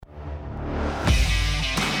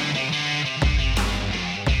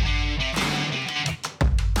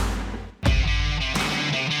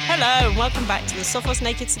and welcome back to the Sophos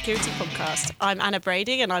Naked Security Podcast. I'm Anna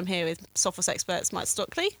Brady and I'm here with Sophos experts Mike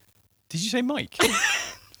Stockley. Did you say Mike?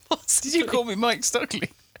 Did you call me Mike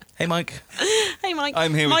Stockley? Hey, Mike. Hey, Mike.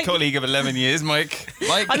 I'm here with colleague of 11 years, Mike.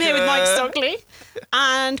 I'm here with Mike Stockley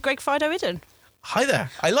and Greg Fido-Idden. Hi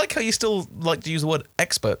there. I like how you still like to use the word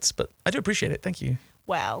experts, but I do appreciate it. Thank you.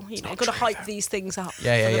 Well, you know, I've got to hype these things up for the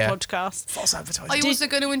podcast. False advertising. Are you also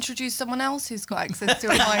going to introduce someone else who's got access to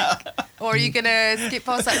a mic? Or are you going to skip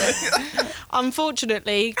past that bit?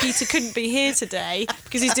 Unfortunately, Peter couldn't be here today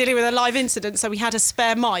because he's dealing with a live incident, so we had a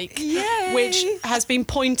spare mic, which has been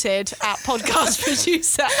pointed at podcast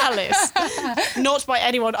producer Alice, not by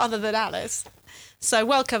anyone other than Alice. So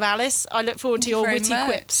welcome, Alice. I look forward to your witty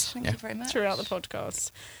quips Thank you very much. throughout the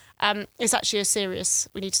podcast. It's actually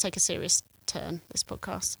we need to take a serious turn, this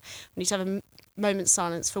podcast. We need to have a moment's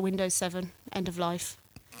silence for Windows 7 end of life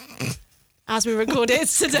as we record it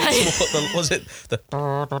today. Was it the...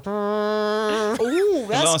 Oh,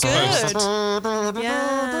 that's last good.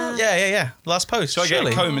 Yeah. Yeah. Last post. Shall I get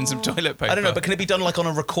a comb and some toilet paper? I don't know, but can it be done like on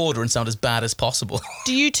a recorder and sound as bad as possible?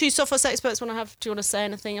 Do you two Sophos experts do you want to say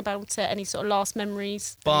anything about it? Any sort of last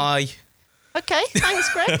memories? Bye. Okay,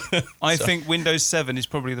 thanks, Greg. I think Windows 7 is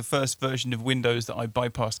probably the first version of Windows that I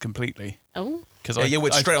bypassed completely. Oh. Because you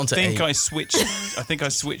went straight onto 8. I think I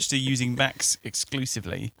switched to using Macs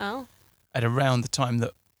exclusively at around the time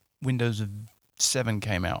that Windows 7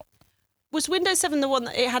 came out. Was Windows 7 the one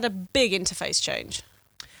that it had a big interface change?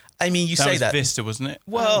 I mean, you say was that. Vista, wasn't it?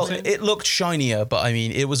 Well, it looked shinier, but I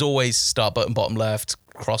mean, it was always start button, bottom left,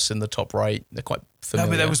 cross in the top right. They're quite familiar.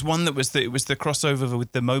 No, but there was one that was it was the crossover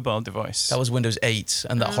with the mobile device. That was Windows 8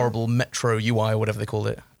 and that horrible Metro UI or whatever they called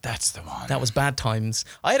it. That's the one. That was bad times.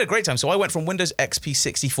 I had a great time. So I went from Windows XP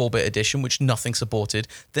 64-bit edition, which nothing supported.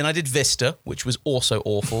 Then I did Vista, which was also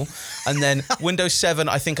awful. And then Windows 7,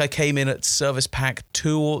 I think I came in at Service Pack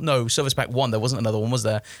 2 Service Pack 1. There wasn't another one, was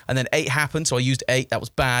there? And then 8 happened, so I used 8. That was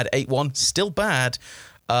bad. 8.1, still bad.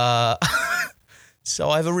 So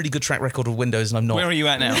I have a really good track record with Windows, and I'm not... Where are you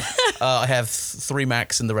at now? I have 3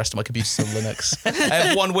 Macs and the rest of my computer's on Linux. I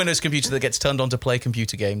have one Windows computer that gets turned on to play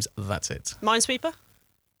computer games. That's it. Minesweeper?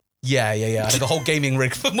 Yeah. I have a whole gaming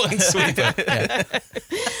rig for Minesweeper.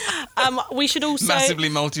 Yeah. We should also... Massively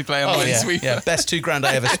multiplayer Minesweeper. Yeah, best $2,000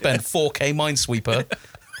 I ever spent. 4K Minesweeper.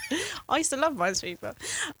 I used to love Minesweeper.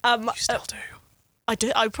 You still do. I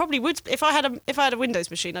do. I probably would if I had a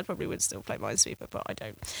Windows machine. I probably would still play Minesweeper, but I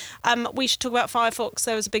don't. We should talk about Firefox.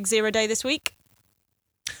 There was a big 0 day this week.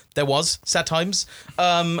 There was. Sad times.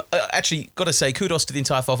 Actually, got to say, kudos to the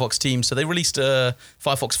entire Firefox team. So they released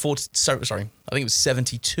Firefox 40... Sorry, I think it was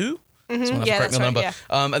 72? Mm-hmm. Yeah, that's right, yeah.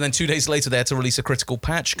 And then 2 days later, they had to release a critical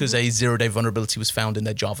patch because a 0 day vulnerability was found in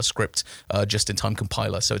their JavaScript just-in-time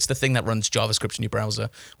compiler. So it's the thing that runs JavaScript in your browser.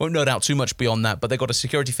 Won't nerd out too much beyond that, but they got a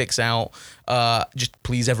security fix out. Just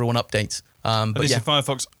please, everyone, update. But this is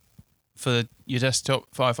Firefox for your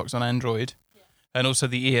desktop, Firefox on Android, and also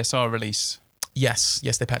the ESR release. Yes,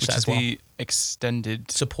 they patched that as well. The extended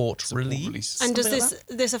support release. And does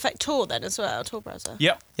this affect Tor then as well, Tor browser?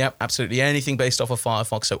 Yep, absolutely. Anything based off of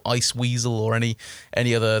Firefox, so Iceweasel or any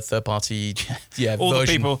other third-party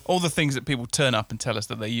version. All the things that people turn up and tell us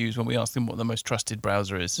that they use when we ask them what the most trusted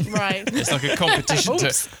browser is. Right. It's like a competition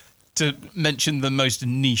to mention the most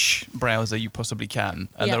niche browser you possibly can.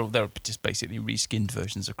 And they're just basically reskinned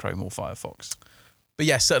versions of Chrome or Firefox. But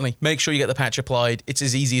yes, certainly, make sure you get the patch applied. It's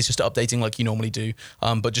as easy as just updating like you normally do.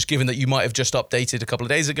 But just given that you might have just updated a couple of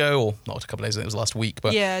days ago, or not a couple of days, I think it was last week.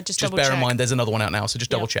 But just bear in mind there's another one out now, so just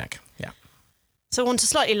double check. Yeah. So on to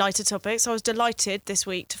slightly lighter topics. I was delighted this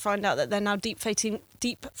week to find out that they're now deep faking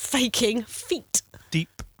feet.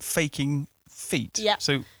 Deep faking feet? Yeah.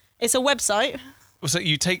 So it's a website. So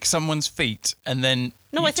you take someone's feet and then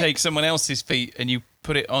take someone else's feet and you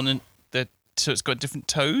put it on so it's got different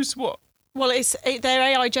toes? What? Well, they're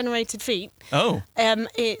AI-generated feet. Oh.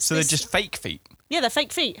 So they're just fake feet? Yeah, they're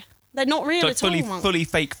fake feet. They're not real at all. Fully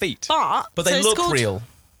fake feet? But they look real.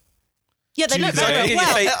 Yeah, they look real.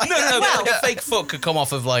 A fake foot could come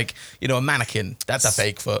off of a mannequin. That's a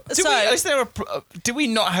fake foot. Do we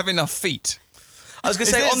not have enough feet? I was going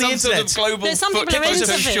to say, on the internet, sort of global some people are into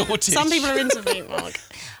feet. Shortage. Some people are into feet, Mark.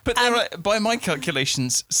 But there are, by my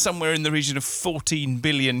calculations, somewhere in the region of 14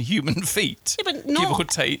 billion human feet, but give or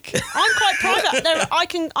take. I'm quite private.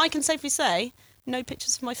 I can safely say no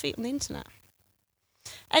pictures of my feet on the internet.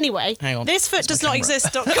 Anyway, this foot does not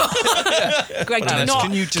exist.com. Greg, do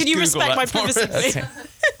not. Can you respect my privacy, please?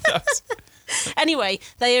 Anyway,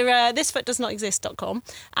 they're thisfootdoesnotexist.com,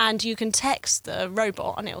 and you can text the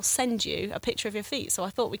robot and it'll send you a picture of your feet. So I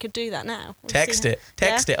thought we could do that now. Text it.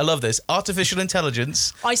 I love this. Artificial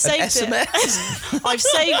intelligence. I saved an it. SMS. I've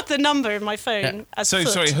saved the number in my phone as So,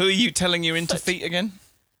 foot. sorry, who are you telling you're into feet again?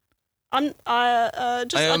 I'm who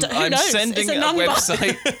I'm knows? sending It's a number.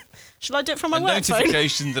 website, Shall I do it from my a work phone?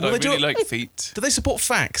 notification that Will I they do really it? like feet. Do they support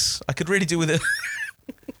fax? I could really do with it.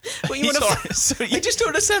 What you want to? Sorry, I just don't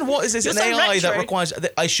understand. What is this? You're An so AI that retro. requires...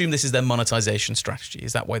 I assume this is their monetization strategy.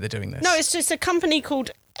 Is that why they're doing this? No, it's just a company called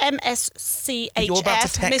MSCHF. You're about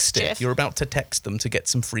to text Mischief. it. You're about to text them to get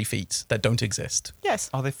some free feet that don't exist. Yes.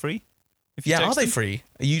 Are they free? If you Yeah, are text they them? free?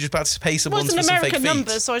 Are you just about to pay someone Well, it's for an some fake American feet?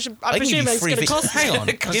 number, so I I can give presume you it's free going to feet. cost. Hang on.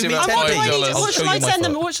 Cost Give you me about 10 What do I feet. need? I'll What show shall you I my send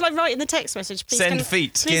them? foot. What shall I write in the text message? Please Send can,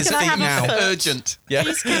 feet. Please Here's can I feet have now. a foot? Urgent. Yeah.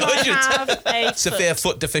 Please can I have a Severe foot?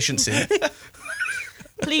 foot deficiency.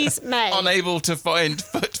 Please, May. Unable to find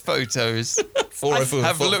foot photos. 404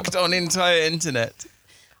 Have looked on entire internet.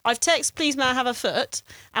 I've texted, please, may I have a foot?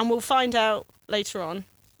 And we'll find out later on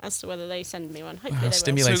as to whether they send me one. Hopefully they will.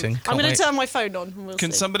 Stimulating. I'm Can't going wait. to turn my phone on and we'll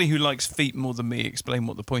Can see. somebody who likes feet more than me explain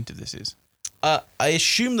what the point of this is? I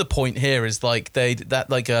assume the point here is like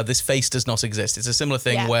this face does not exist. It's a similar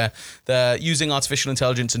thing Yeah. where they're using artificial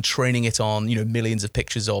intelligence and training it on, millions of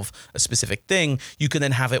pictures of a specific thing. You can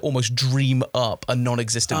then have it almost dream up a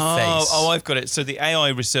non-existent face. Oh, I've got it. So the AI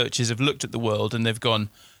researchers have looked at the world and they've gone,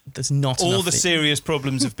 There's not all enough the serious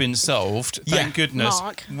problems have been solved. Thank Yeah. goodness.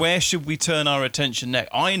 Mark. Where should we turn our attention next?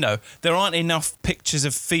 I know there aren't enough pictures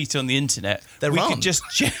of feet on the internet. There we aren't. could just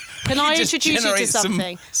Can I just introduce you to generate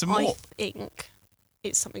something? Some I more. think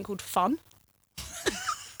it's something called fun.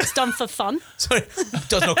 It's done for fun. Sorry,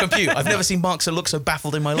 does not compute. I've never seen Mark look so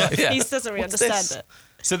baffled in my life. Yeah. He doesn't really What's understand this? it.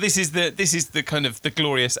 So this is the kind of the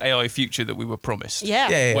glorious AI future that we were promised. Yeah.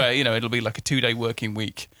 Yeah. Where it'll be like a 2-day working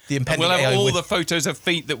week. The And impending we'll have AI all with- the photos of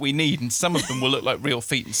feet that we need, and some of them will look like real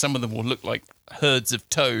feet, and some of them will look like herds of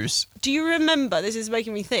toes. Do you remember, this is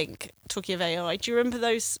making me think, talking of AI, do you remember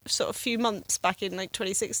those sort of few months back in like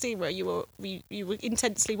 2016 where you were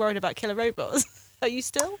intensely worried about killer robots? Are you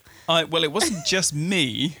still? Well, it wasn't just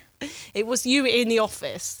me. It was you in the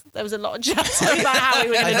office. There was a lot of chat about how we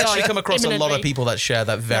were going I've to die actually come across a lot of imminently. people that share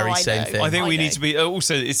that very No, I same know. thing. I think I we know. need to be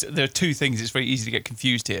also. There are two things. It's very easy to get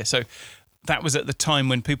confused here. So that was at the time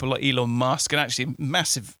when people like Elon Musk and actually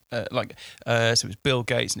massive so it was Bill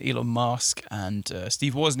Gates and Elon Musk and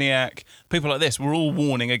Steve Wozniak, people like this were all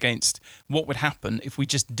warning against what would happen if we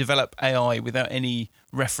just develop AI without any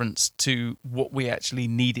reference to what we actually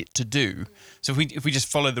need it to do. So if we just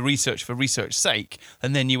follow the research for research's sake,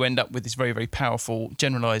 and then you end up with this very, very powerful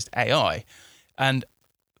generalized AI. And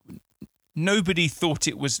nobody thought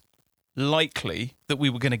it was likely that we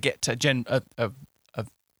were going to get to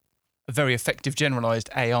a very effective generalized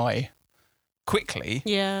AI quickly.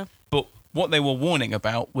 Yeah. But what they were warning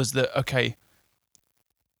about was that, okay,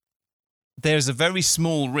 there's a very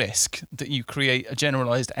small risk that you create a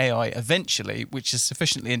generalized AI eventually, which is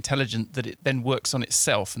sufficiently intelligent that it then works on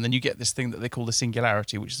itself. And then you get this thing that they call the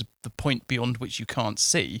singularity, which is the point beyond which you can't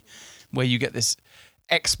see, where you get this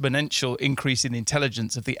exponential increase in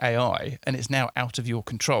intelligence of the AI, and it's now out of your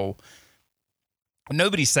control.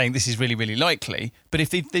 Nobody's saying this is really, really likely, but if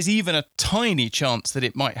there's even a tiny chance that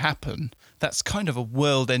it might happen, that's kind of a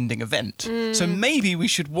world-ending event. So maybe we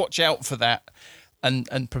should watch out for that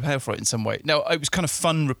and prepare for it in some way. Now, it was kind of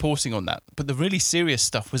fun reporting on that, but the really serious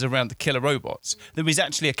stuff was around the killer robots. There was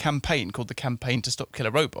actually a campaign called the Campaign to Stop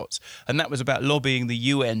Killer Robots, and that was about lobbying the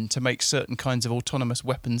UN to make certain kinds of autonomous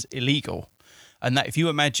weapons illegal. And that if you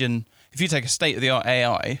take a state-of-the-art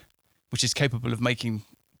AI, which is capable of making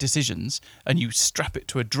decisions, and you strap it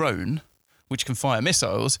to a drone which can fire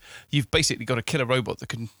missiles, you've basically got a killer robot that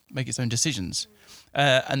can make its own decisions.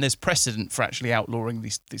 And there's precedent for actually outlawing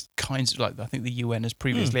these kinds of, like, I think the UN has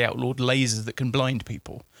previously outlawed lasers that can blind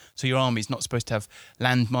people. So your army's not supposed to have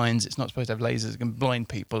landmines, it's not supposed to have lasers that can blind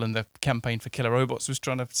people, and the Campaign for Killer Robots was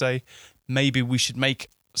trying to say maybe we should make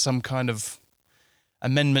some kind of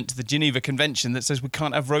amendment to the Geneva Convention that says we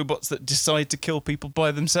can't have robots that decide to kill people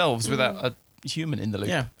by themselves without a human in the loop.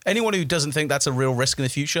 Yeah. Anyone who doesn't think that's a real risk in the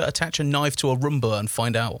future, attach a knife to a Roomba and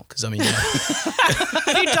find out. Because, I mean,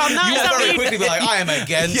 Have you done that? you Is that will what very you- quickly be like, I am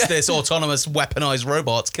against this autonomous weaponized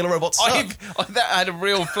robots. Killer robots suck. That had a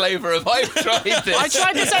real flavour of I've tried this. I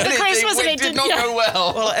tried this over and Christmas and it did didn't not go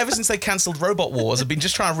well. Well, ever since they cancelled Robot Wars, I've been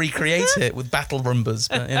just trying to recreate it with battle Roombas.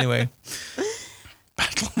 But anyway,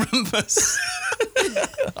 Battle Roombas.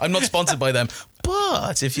 I'm not sponsored by them.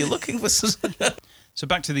 But if you're looking for some... So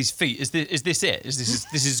back to these feet. Is this it? Is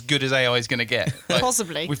this as good as AI is going to get? Like,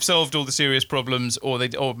 Possibly. We've solved all the serious problems, or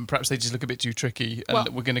perhaps they just look a bit too tricky, and Well-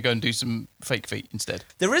 we're going to go and do some fake feet instead.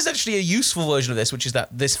 There is actually a useful version of this, which is that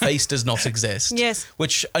this face does not exist. Yes.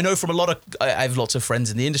 Which I know from a lot of... I have lots of friends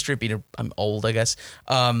in the industry. I'm old, I guess.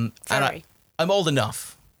 And Very. I'm old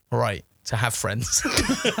enough, all right, to have friends.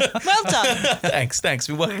 Well done. Thanks.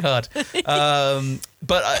 We work hard.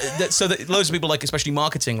 So that loads of people, like especially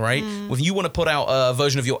marketing, right? When you want to put out a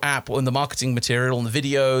version of your app on the marketing material, on the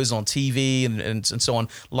videos, on TV, and so on,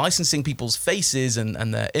 licensing people's faces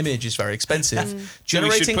and their image is very expensive.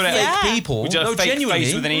 Generating put fake out- people, We just have no, a fake genuinely.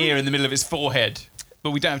 face with an ear in the middle of his forehead, but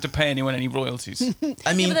we don't have to pay anyone any royalties.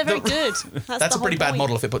 I mean, Yeah, but they're very good. That's the a pretty whole bad point.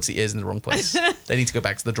 model if it puts the ears in the wrong place. They need to go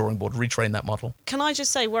back to the drawing board, retrain that model. Can I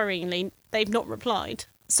just say, worryingly, they've not replied.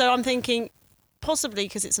 So I'm thinking, possibly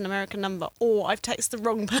because it's an American number, or I've texted the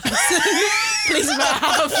wrong person. Please may I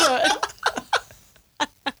have a foot?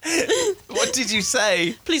 What did you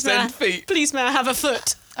say? Please may I, Send feet. please may I have a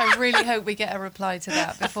foot? I really hope we get a reply to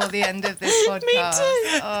that before the end of this podcast. Me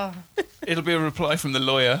too. Oh, It'll be a reply from the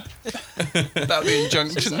lawyer about the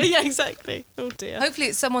injunction. Yeah, exactly. Oh dear. hopefully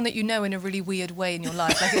it's someone that you know in a really weird way in your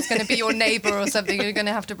life. Like it's going to be your neighbour or something. You're going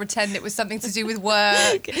to have to pretend it was something to do with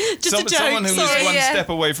work. Just a joke. Someone who was Sorry. one yeah. step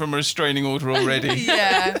away from a restraining order already.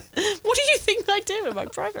 Yeah. What do you think I do in my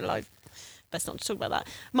private life? Best not to talk about that.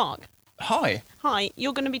 Mark, Hi, hi.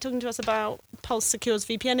 You're going to be talking to us about Pulse Secure's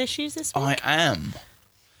VPN issues this week. I am.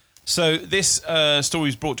 So this story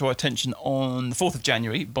was brought to our attention on the 4th of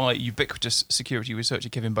January by ubiquitous security researcher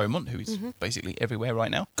Kevin Beaumont, who is basically everywhere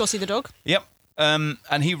right now. Gossy the dog. Yep. And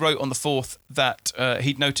he wrote on the 4th that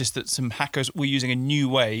he'd noticed that some hackers were using a new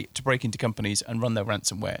way to break into companies and run their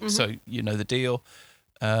ransomware. So you know the deal.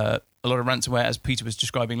 A lot of ransomware, as Peter was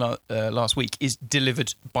describing last week, is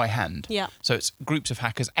delivered by hand. Yeah. So it's groups of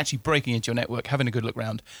hackers actually breaking into your network, having a good look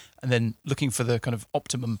round, and then looking for the kind of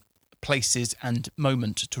optimum places and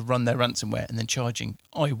moment to run their ransomware, and then charging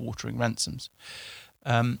eye-watering ransoms.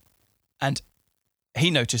 And he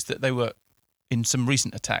noticed that they were, in some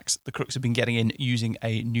recent attacks, the crooks have been getting in using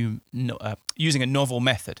a novel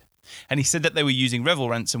method. And he said that they were using Revil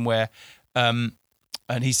ransomware,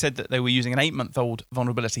 and he said that they were using an 8-month-old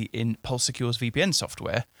vulnerability in Pulse Secure's VPN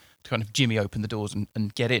software to kind of jimmy open the doors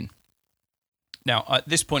and get in. Now, at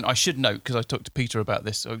this point, I should note, because I talked to Peter about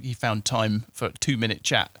this, so he found time for a 2-minute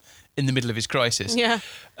chat in the middle of his crisis, Yeah.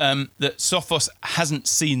 that Sophos hasn't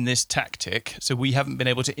seen this tactic, so we haven't been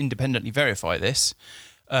able to independently verify this.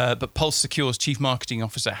 But Pulse Secure's chief marketing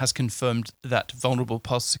officer has confirmed that vulnerable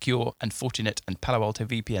Pulse Secure and Fortinet and Palo Alto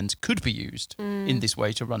VPNs could be used in this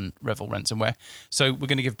way to run Revil ransomware. So we're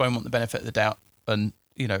going to give Beaumont the benefit of the doubt and,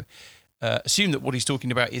 assume that what he's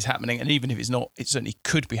talking about is happening. And even if it's not, it certainly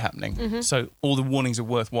could be happening. So all the warnings are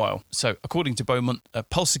worthwhile. So according to Beaumont,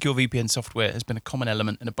 Pulse Secure VPN software has been a common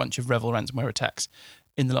element in a bunch of Revil ransomware attacks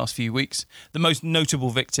in the last few weeks. The most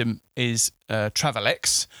notable victim is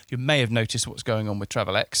Travelex. You may have noticed what's going on with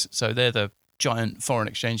Travelex. So they're the giant foreign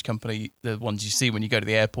exchange company, the ones you see when you go to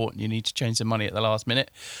the airport and you need to change some money at the last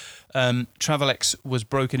minute. Travelex was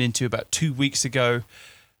broken into about 2 weeks ago.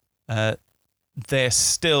 They're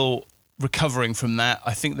still recovering from that.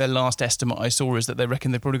 I think their last estimate I saw is that they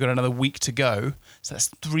reckon they've probably got another week to go. So that's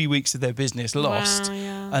 3 weeks of their business lost. Wow,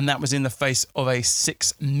 yeah. And that was in the face of a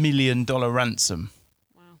 $6 million ransom.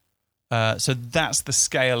 So that's the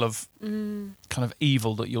scale of kind of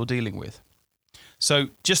evil that you're dealing with. So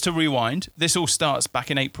just to rewind, this all starts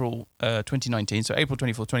back in April 2019. So April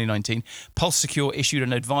 24, 2019, Pulse Secure issued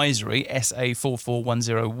an advisory, SA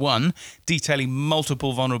 44101, detailing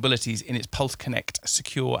multiple vulnerabilities in its Pulse Connect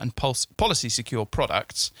Secure and Pulse Policy Secure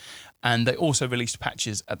products. And they also released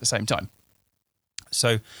patches at the same time.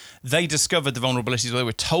 So they discovered the vulnerabilities, or they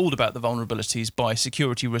were told about the vulnerabilities by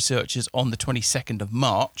security researchers on the 22nd of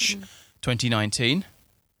March, 2019.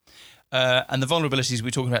 And the vulnerabilities we're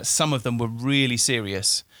talking about, some of them were really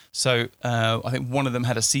serious. So I think one of them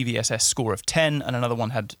had a CVSS score of 10 and another one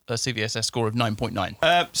had a CVSS score of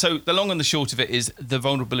 9.9. So the long and the short of it is the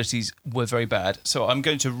vulnerabilities were very bad. So I'm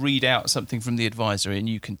going to read out something from the advisory and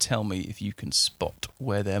you can tell me if you can spot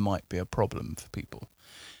where there might be a problem for people.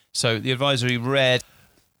 So the advisory read,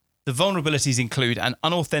 the vulnerabilities include an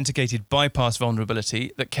unauthenticated bypass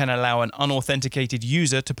vulnerability that can allow an unauthenticated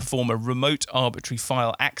user to perform a remote arbitrary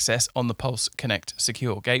file access on the Pulse Connect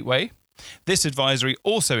Secure Gateway. This advisory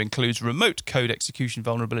also includes remote code execution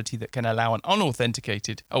vulnerability that can allow an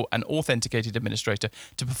authenticated administrator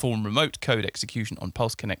to perform remote code execution on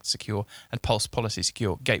Pulse Connect Secure and Pulse Policy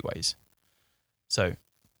Secure gateways. So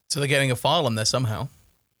they're getting a file on there somehow.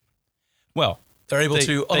 Well, they're able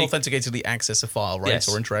to unauthenticated access a file, right? Yes.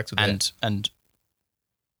 Or interact with it. And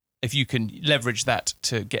if you can leverage that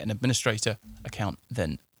to get an administrator account,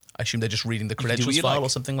 then I assume they're just reading the can do what credentials you file like. or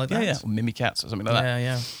something like that. yeah, or Mimikatz or something like that.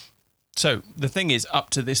 Yeah. So the thing is, up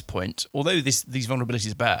to this point, although these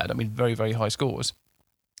vulnerabilities are bad, I mean, very, very high scores,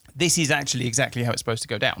 this is actually exactly how it's supposed to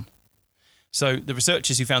go down. So the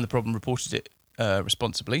researchers who found the problem reported it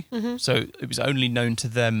responsibly. So it was only known to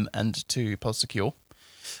them and to PulseSecure,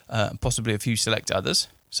 possibly a few select others.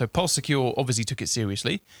 So PulseSecure obviously took it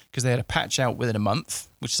seriously because they had a patch out within a month,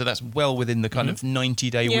 so that's well within the kind of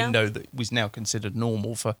 90-day window that was now considered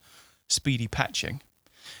normal for speedy patching.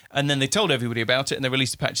 And then they told everybody about it, and they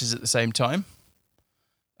released the patches at the same time.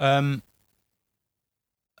 And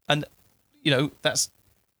that's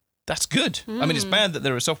good. I mean, it's bad that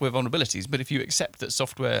there are software vulnerabilities, but if you accept that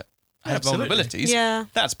software have Absolutely. vulnerabilities,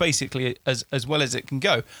 that's basically as well as it can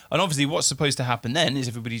go. And obviously, what's supposed to happen then is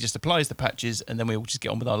everybody just applies the patches, and then we all just get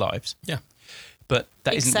on with our lives. Yeah. But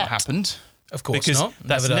that isn't what Except- happened. Of course Because not.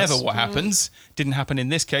 that's Never never does. what happens. Didn't happen in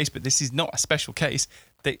this case, but this is not a special case.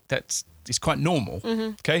 It's quite normal.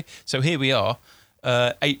 Okay, so here we are,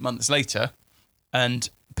 8 months later, and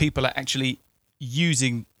people are actually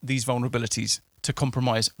using these vulnerabilities to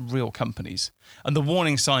compromise real companies. And the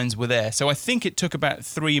warning signs were there. So I think it took about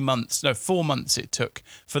 4 months it took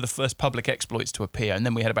for the first public exploits to appear. And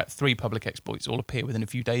then we had about 3 public exploits all appear within a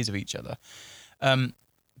few days of each other.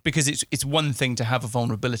 Because it's one thing to have a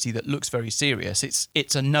vulnerability that looks very serious.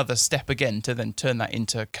 It's another step again to then turn that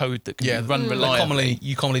into code that can be run reliably.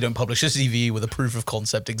 You commonly don't publish a CVE with a proof of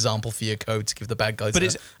concept example for your code to give the bad guys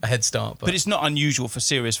a head start. But it's not unusual for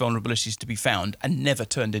serious vulnerabilities to be found and never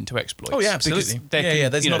turned into exploits. Oh yeah, absolutely.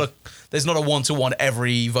 There's not a one-to-one.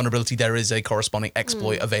 Every vulnerability there is a corresponding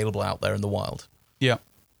exploit available out there in the wild. Yeah.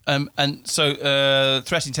 And so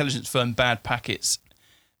threat intelligence firm Bad Packets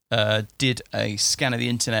did a scan of the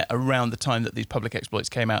internet around the time that these public exploits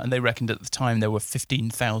came out, and they reckoned at the time there were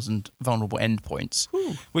 15,000 vulnerable endpoints,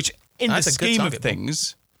 which in That's the a good scheme of target.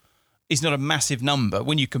 things is not a massive number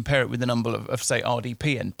when you compare it with the number of say,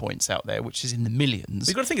 RDP endpoints out there, which is in the millions.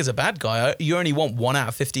 You've got to think as a bad guy, you only want 1 out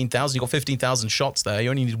of 15,000. You've got 15,000 shots there. You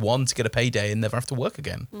only need 1 to get a payday and never have to work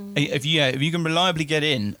again. If you can reliably get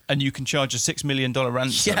in and you can charge a $6 million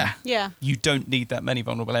ransom, Yeah. you don't need that many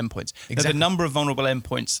vulnerable endpoints. Now, Exactly. the number of vulnerable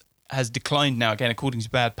endpoints has declined now, again, according to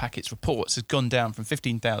Bad Packets reports, has gone down from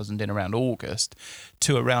 15,000 in around August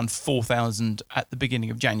to around 4,000 at the beginning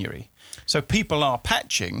of January. So people are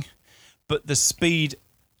patching, but the speed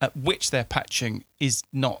at which they're patching is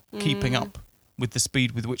not keeping up with the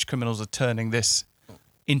speed with which criminals are turning this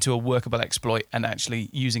into a workable exploit and actually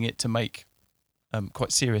using it to make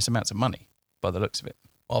quite serious amounts of money, by the looks of it.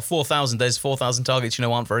 Well, 4,000, there's 4,000 targets,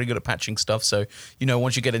 aren't very good at patching stuff. So,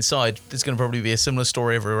 once you get inside, there's going to probably be a similar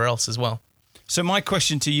story everywhere else as well. So my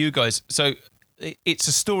question to you guys, so it's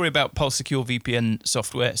a story about PulseSecure VPN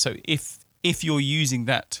software. So if you're using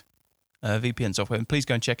that VPN software, then please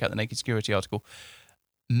go and check out the Naked Security article.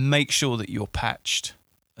 Make sure that you're patched.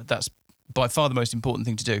 That's by far the most important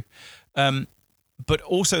thing to do. But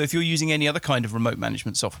also if you're using any other kind of remote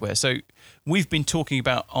management software. So we've been talking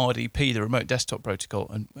about RDP, the Remote Desktop Protocol,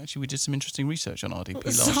 and actually we did some interesting research on RDP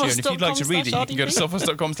last year. And if you'd like to read it, you can go to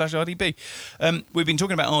sophos.com/RDP. We've been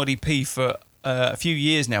talking about RDP for a few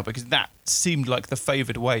years now because that seemed like the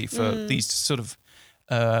favoured way for these sort of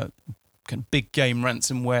kind of big game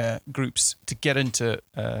ransomware groups to get into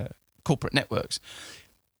corporate networks.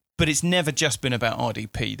 But it's never just been about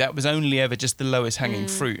RDP. That was only ever just the lowest hanging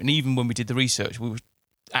fruit. And even when we did the research, we were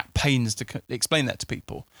at pains to explain that to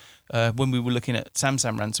people. When we were looking at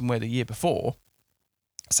SamSam ransomware the year before,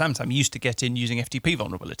 SamSam used to get in using FTP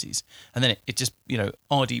vulnerabilities. And then it just,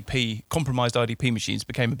 RDP, compromised RDP machines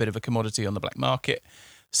became a bit of a commodity on the black market.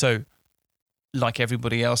 So like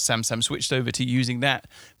everybody else, SamSam switched over to using that.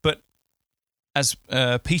 But as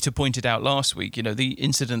Peter pointed out last week, the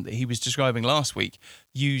incident that he was describing last week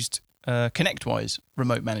used ConnectWise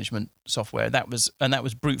remote management software. That was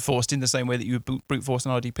brute forced in the same way that you would brute force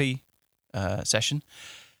an RDP session.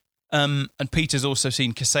 And Peter's also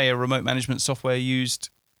seen Kaseya remote management software used.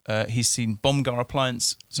 He's seen Bomgar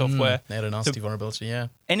appliance software. They had a nasty vulnerability, yeah.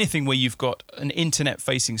 Anything where you've got an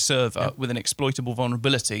internet-facing server with an exploitable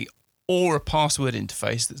vulnerability or a password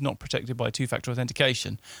interface that's not protected by two-factor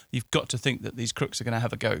authentication, you've got to think that these crooks are going to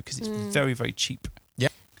have a go because it's very, very cheap. Yeah.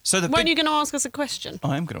 So When are you going to ask us a question?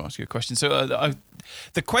 I am going to ask you a question. So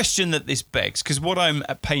the question that this begs, because what I'm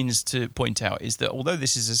at pains to point out is that although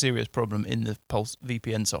this is a serious problem in the Pulse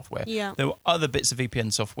VPN software, there were other bits of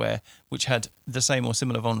VPN software which had the same or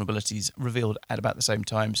similar vulnerabilities revealed at about the same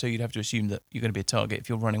time. So you'd have to assume that you're going to be a target if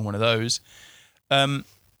you're running one of those.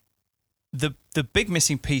 the big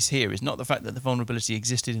missing piece here is not the fact that the vulnerability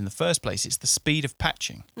existed in the first place, it's the speed of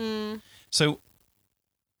patching. So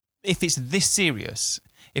if it's this serious,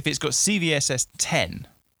 if it's got CVSS 10,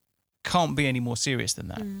 can't be any more serious than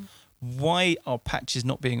that. Why are patches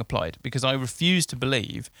not being applied? Because I refuse to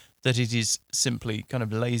believe that it is simply kind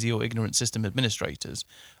of lazy or ignorant system administrators.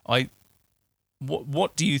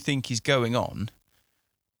 What do you think is going on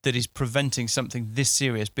that is preventing something this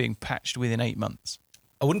serious being patched within 8 months?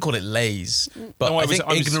 I wouldn't call it laze, but No, I think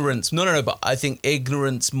ignorance. No, but I think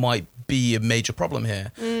ignorance might be a major problem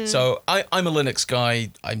here. So I'm a Linux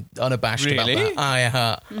guy. I'm unabashed about Really?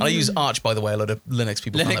 that. I use Arch, by the way. A lot of Linux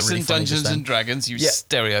people find that Linux really and funny just Dungeons then. and Dragons, you Yeah.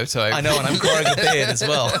 stereotype. I know, and I'm growing a beard as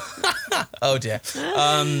well. Oh dear.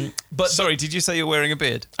 But Sorry, did you say you're wearing a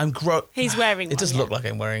beard? I'm He's wearing one. It does yeah. look like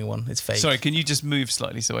I'm wearing one. It's fake. Sorry, can you just move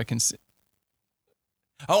slightly so I can see?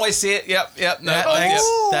 Oh, I see it. Yep. No, Yeah,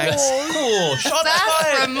 thanks. Cool. Shots That's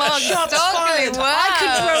fired. from Mark Shots Stockley. fired. Wow. I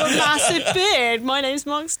could grow a massive beard. My name's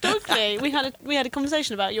Mark Stockley. We had a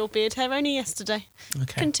conversation about your beard hair only yesterday.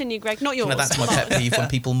 Okay. Continue, Greg. Not yours. Now, that's my pet peeve when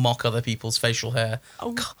people mock other people's facial hair.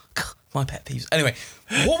 Oh. My pet peeves. Anyway,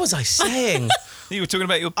 what was I saying? You were talking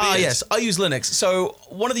about your beard. Ah, yes, I use Linux. So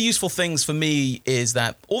one of the useful things for me is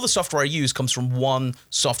that all the software I use comes from one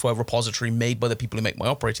software repository made by the people who make my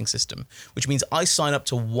operating system, which means I sign up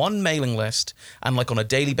to one mailing list, and like on a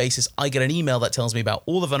daily basis, I get an email that tells me about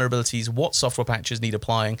all the vulnerabilities, what software patches need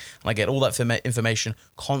applying, and I get all that information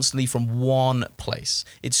constantly from one place.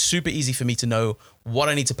 It's super easy for me to know what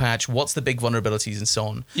I need to patch, what's the big vulnerabilities, and so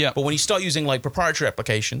on. Yeah. But when you start using like proprietary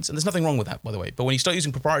applications, and there's nothing wrong with that, by the way, but when you start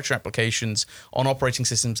using proprietary applications on operating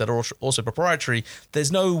systems that are also proprietary,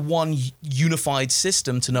 there's no one unified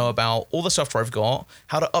system to know about all the software I've got,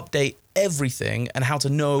 how to update everything, and how to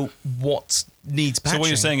know what needs patching. So what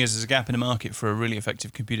you're saying is there's a gap in the market for a really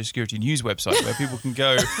effective computer security news website where people can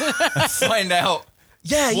go and find out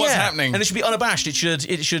what's happening. And it should be unabashed. It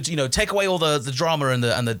should take away all the drama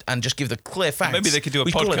and just give the clear facts. Maybe they could do a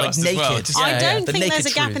We call it, like, podcast as well. naked. I don't the think naked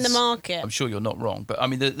there's a gap in the truths. market. I'm sure you're not wrong, but I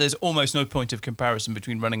mean, there's almost no point of comparison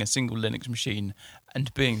between running a single Linux machine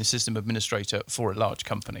and being the system administrator for a large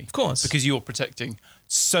company. Of course. Because you're protecting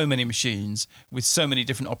so many machines with so many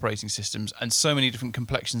different operating systems and so many different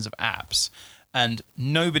complexions of apps. And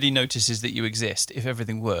nobody notices that you exist if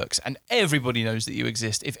everything works. And everybody knows that you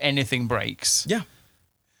exist if anything breaks. Yeah.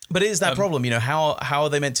 But it is that problem, how are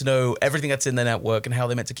they meant to know everything that's in their network, and how are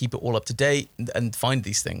they meant to keep it all up to date and find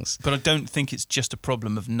these things? But I don't think it's just a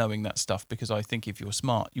problem of knowing that stuff, because I think if you're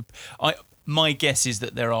smart, my guess is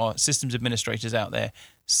that there are systems administrators out there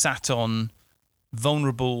sat on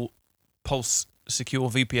vulnerable Pulse secure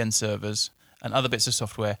VPN servers and other bits of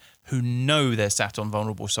software who know they're sat on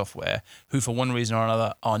vulnerable software, who for one reason or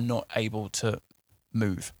another are not able to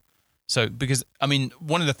move. So, because, I mean,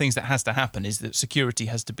 one of the things that has to happen is that security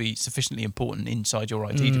has to be sufficiently important inside your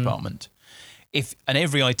IT department. And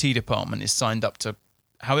every IT department is signed up to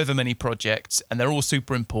however many projects, and they're all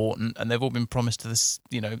super important, and they've all been promised to the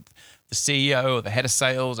CEO or the head of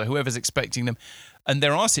sales or whoever's expecting them. And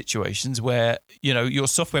there are situations where, your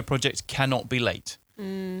software project cannot be late.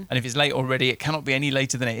 And if it's late already, it cannot be any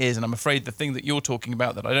later than it is. And I'm afraid the thing that you're talking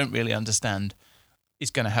about that I don't really understand is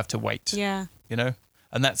going to have to wait. Yeah.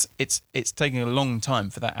 And it's taking a long time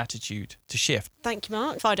for that attitude to shift. Thank you,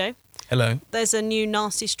 Mark. Fido, Hello. there's a new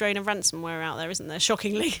nasty strain of ransomware out there, isn't there?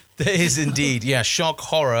 Shockingly. There is indeed. Yeah, shock,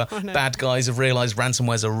 horror. know. Bad guys have realised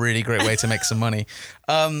ransomware is a really great way to make some money.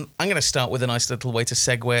 I'm going to start with a nice little way to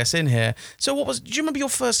segue us in here. So do you remember your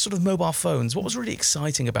first sort of mobile phones? What was really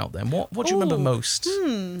exciting about them? What do you remember Ooh. most?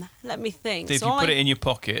 Let me think. If So you put it in your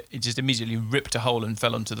pocket, it just immediately ripped a hole and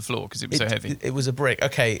fell onto the floor because it was so heavy. It was a brick.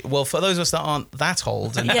 Okay, well, for those of us that aren't that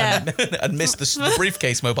old and, Yeah. and missed the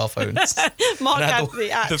briefcase mobile phones. Mark and had had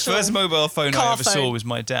the actual. The first mobile phone I car ever saw phone. was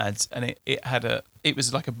my dad's, and it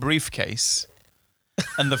was like a briefcase,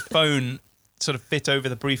 and the phone sort of fit over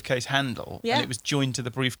the briefcase handle, Yeah. and it was joined to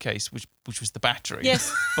the briefcase, which was the battery,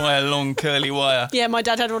 Yes. by a long curly wire. Yeah, my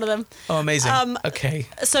dad had one of them. Oh, amazing. Okay,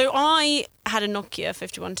 So I had a Nokia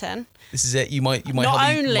 5110. this is it. You might Not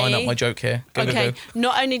help me line only- up my joke here. Go.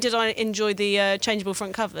 Not only did I enjoy the changeable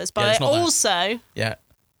front covers, but Yeah, it's I not bad. also Yeah.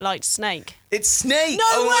 liked Snake. It's Snake. No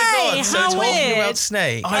oh my way, God. So how talking weird. about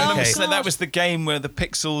Snake. I remember okay. God. that was the game where the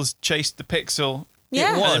pixels chased the pixel.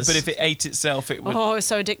 Yeah. It was. But if it ate itself, it would. Oh, it's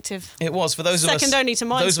so addictive. It was for those of us. Second only to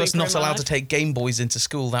Those of us Minesweeper not in my allowed life. to take Game Boys into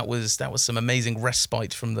school. That was some amazing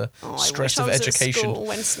respite from the Oh, stress I of wish I was education. At school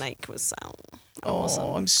when Snake was out.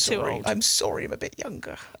 Oh, I'm too sorry. old. I'm sorry. I'm a bit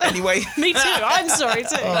younger. Anyway. Me too. I'm sorry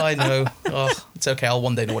too. Oh, I know. Oh, it's okay. I'll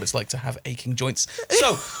one day know what it's like to have aching joints.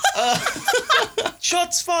 So,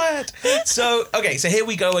 shots fired. So, okay. So here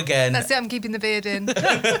we go again. That's it. I'm keeping the beard in.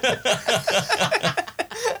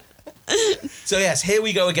 So yes, here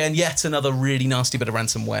we go again. Yet another really nasty bit of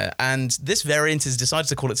ransomware. And this variant has decided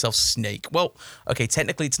to call itself Snake. Well, okay,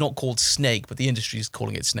 technically it's not called Snake, but the industry is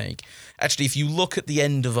calling it Snake. Actually, if you look at the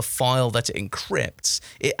end of a file that it encrypts,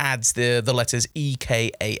 it adds the letters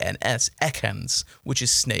EKANS, EKANS, which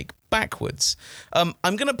is Snake backwards. I'm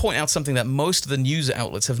going to point out something that most of the news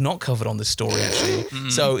outlets have not covered on this story, actually.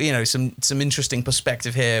 So, you know, some interesting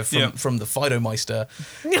perspective here from the Fidomeister.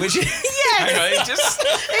 Which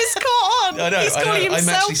It's caught on. I know, He's calling I'm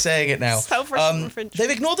himself actually saying it now. self-referential. They've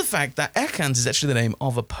ignored the fact that Ekans is actually the name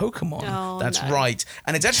of a Pokemon. Oh, That's no. right.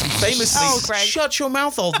 And it's actually famously... Oh, Greg. Shut your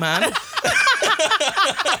mouth, old man.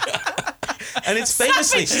 And it's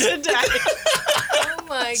famously... Today. Oh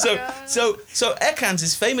my god. So Ekans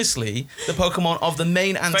is famously the Pokemon of the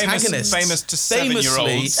main antagonist. Famous to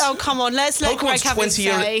 7-year-olds. Oh, come on. Let's let Greg Pokemon's have his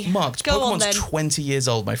 20 say. Mark, Go on Pokemon's then. 20 years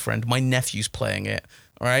old, my friend. My nephew's playing it,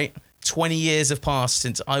 all right? 20 years have passed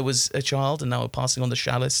since I was a child, and now we're passing on the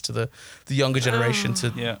chalice to the younger generation to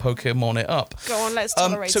Pokemon it up. Go on, let's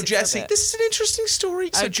tolerate So it for a Jessie, bit. this is an interesting story.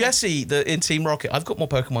 So Okay. Jessie, in Team Rocket, I've got more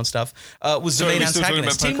Pokemon stuff, was Sorry, the main we're still talking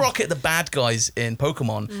antagonist. about Team Pokemon. Rocket, the bad guys in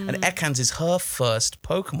Pokemon, and Ekans is her first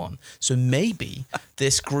Pokemon. So maybe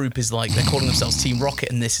this group is like, they're calling themselves Team Rocket,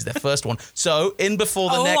 and this is their first one. So before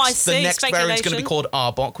the Oh, I next see. variant's going to be Speculation. called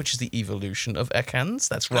Arbok, which is the evolution of Ekans.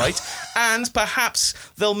 That's right. And perhaps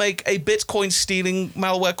they'll make a Bitcoin stealing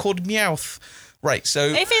malware called Meowth. Right, so...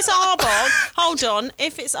 If it's Arbok, hold on.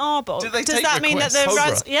 If it's Arbok, Do they does take that mean that the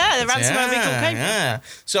requests? the ransomware will be called Cobra? Yeah.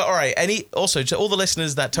 So, all right. Also, to all the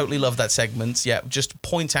listeners that totally love that segment, just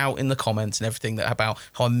point out in the comments and everything about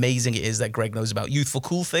how amazing it is that Greg knows about youthful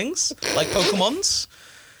cool things like Pokemons.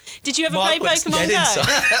 Did you ever Mark, play let's Pokemon get Go?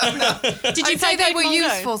 inside. Did you I'd play say they were Pokemon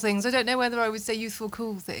Go? useful things. I don't know whether I would say useful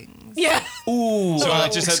cool things. Yeah. Ooh, So I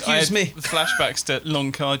just had excuse me. flashbacks to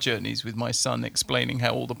long car journeys with my son explaining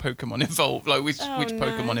how all the Pokemon evolve, like which Oh, which no.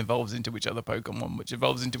 Pokemon evolves into which other Pokemon, which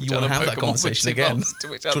evolves into which You other want to have Pokemon, that conversation which again? evolves to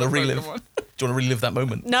which Do you other want to relive? Pokemon. Do you want to relive that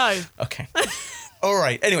moment? No. Okay. All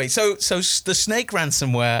right. Anyway, so the Snake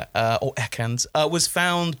ransomware, or Ekans, was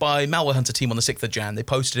found by Malware Hunter team on the 6th of Jan. They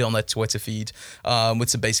posted it on their Twitter feed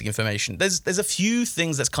with some basic information. There's a few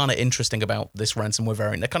things that's kind of interesting about this ransomware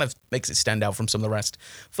variant that kind of makes it stand out from some of the rest.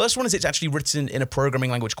 First one is it's actually written in a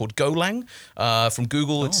programming language called Golang. From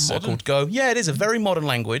Google, it's modern. called Go. Yeah, it is a very modern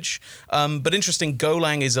language. But interesting,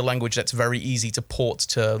 Golang is a language that's very easy to port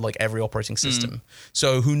to like every operating system.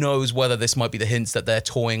 So who knows whether this might be the hints that they're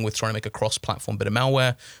toying with trying to make a cross-platform bit of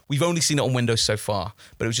malware. We've only seen it on Windows so far,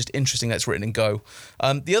 but it was just interesting that it's written in Go.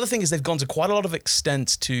 The other thing is they've gone to quite a lot of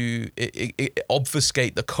extent to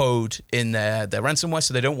obfuscate the code in their ransomware,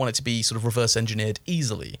 so they don't want it to be sort of reverse engineered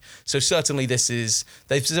easily. So certainly there's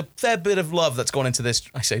a fair bit of love that's gone into this.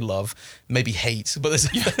 I say love, maybe hate, but there's a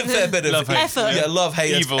fair bit of Love, hate. Effort. Yeah, love,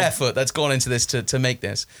 hate, Evil. effort that's gone into this to make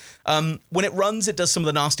this. When it runs, it does some of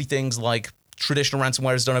the nasty things like traditional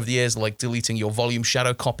ransomware has done over the years, like deleting your volume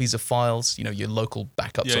shadow copies of files, your local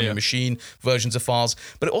backups on your machine, versions of files.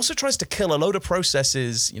 But it also tries to kill a load of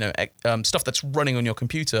processes, stuff that's running on your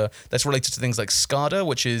computer that's related to things like SCADA,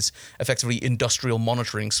 which is effectively industrial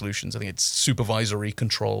monitoring solutions. I think it's supervisory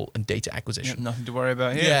control and data acquisition. Nothing to worry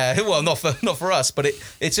about here. Yeah, well, not for us, but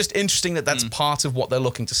it's just interesting that that's part of what they're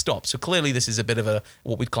looking to stop. So clearly, this is a bit of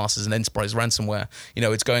what we'd class as an enterprise ransomware.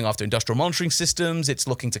 It's going after industrial monitoring systems. It's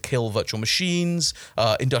looking to kill virtual machines,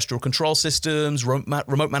 industrial control systems,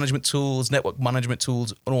 remote management tools, network management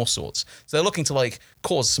tools, and all sorts. So they're looking to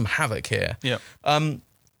cause some havoc here. Yeah.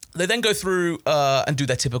 They then go through and do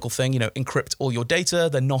their typical thing, encrypt all your data.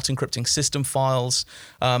 They're not encrypting system files.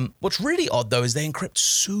 What's really odd, though, is they encrypt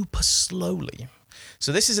super slowly.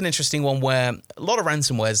 So this is an interesting one where a lot of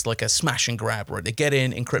ransomware is like a smash and grab, right? They get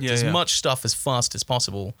in, encrypt as much stuff as fast as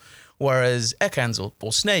possible, whereas Ekans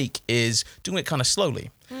or Snake is doing it kind of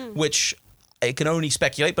slowly, which it can only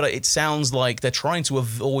speculate, but it sounds like they're trying to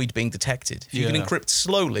avoid being detected. If you can encrypt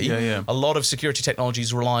slowly, a lot of security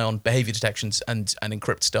technologies rely on behavior detections and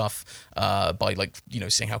encrypt stuff by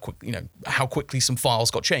seeing how quickly some files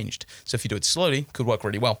got changed. So if you do it slowly, it could work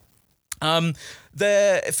really well.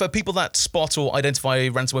 For people that spot or identify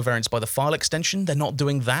ransomware variants by the file extension, they're not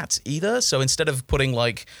doing that either. So instead of putting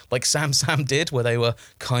like Sam did, where they were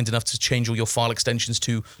kind enough to change all your file extensions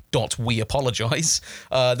to .we apologize,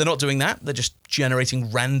 they're not doing that. They're just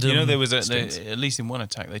generating random. There was strings. at least in one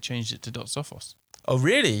attack they changed it to .sophos. Oh,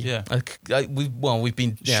 really? Yeah. We've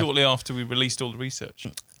been... Yeah. Shortly after we released all the research.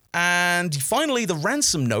 And finally, the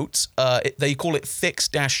ransom note, they call it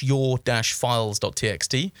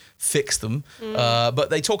fix-your-files.txt. Fix them. But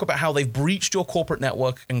they talk about how they've breached your corporate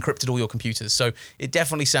network, encrypted all your computers. So it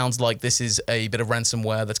definitely sounds like this is a bit of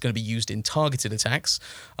ransomware that's going to be used in targeted attacks.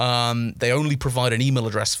 They only provide an email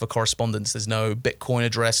address for correspondence. There's no Bitcoin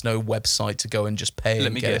address, no website to go and just pay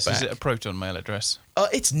Let me guess, it back. is it a Proton mail address?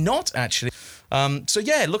 It's not, actually. So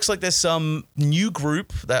yeah, it looks like there's some new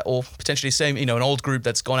group that, or potentially same, an old group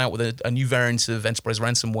that's gone out with a new variant of enterprise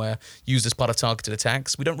ransomware used as part of targeted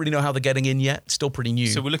attacks. We don't really know how they're getting in yet. It's still pretty new.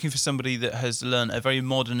 So we're looking for somebody that has learned a very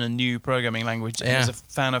modern and new programming language and is a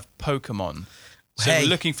fan of Pokemon. So we're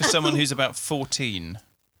looking for someone who's about 14.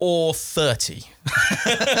 Or 30.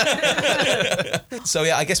 So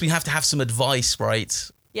yeah, I guess we have to have some advice, right?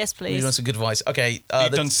 Yes, You please. want some good advice? Okay.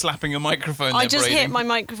 You've done slapping a microphone I there, just Brady. hit my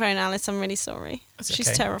microphone, Alice. I'm really sorry. She's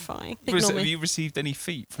okay. terrifying. Have Ignore me. you received any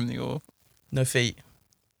feet from your... No feet.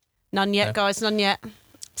 None yet, No. guys. None yet.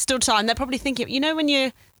 Still time. They're probably thinking, when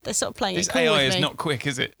they're sort of playing This it cool AI with is me. not quick,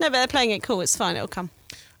 is it? No, but they're playing it cool. It's fine. It'll come.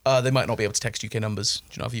 They might not be able to text UK numbers.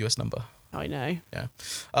 Do you not have a US number? I know. Yeah.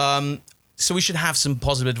 So we should have some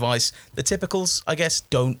positive advice. The typicals, I guess,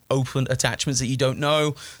 don't open attachments that you don't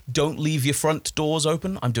know. Don't leave your front doors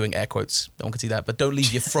open. I'm doing air quotes. No one can see that. But don't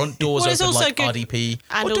leave your front doors Well, it's open also like good- RDP.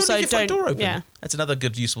 and Or don't also leave your front don't- door open. yeah. That's another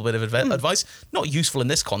good, useful bit of advice. Not useful in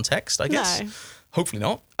this context, I guess. No. Hopefully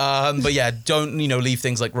not. But yeah, don't, leave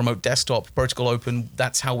things like remote desktop, protocol open.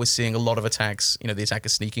 That's how we're seeing a lot of attacks, the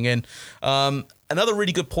attackers sneaking in. Another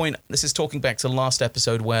really good point, this is talking back to the last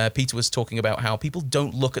episode where Peter was talking about how people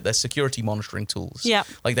don't look at their security monitoring tools. Yeah.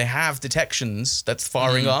 Like they have detections that's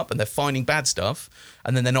firing up and they're finding bad stuff,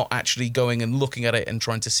 and then they're not actually going and looking at it and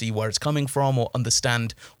trying to see where it's coming from or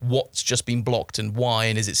understand what's just been blocked and why,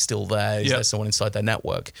 and is it still there? Is there someone inside their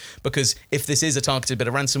network? Because if this is a targeted bit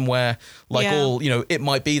of ransomware, it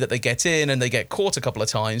might be that they get in and they get caught a couple of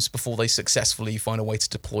times before they successfully find a way to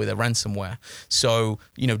deploy their ransomware. So,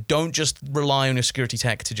 don't just rely on your security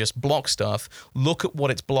tech to just block stuff. Look at what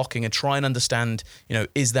it's blocking and try and understand,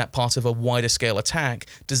 is that part of a wider scale attack?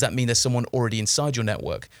 Does that mean there's someone already inside your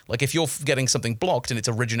network? Like if you're getting something blocked and it's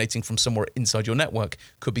originating from somewhere inside your network,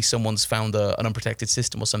 could be someone's found an unprotected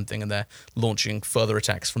system or something and they're launching further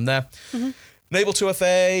attacks from there. Enable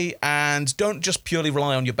 2FA, and don't just purely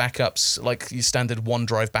rely on your backups, like your standard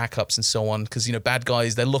OneDrive backups and so on, because bad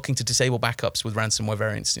guys, they're looking to disable backups with ransomware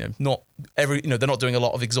variants. Not every, they're not doing a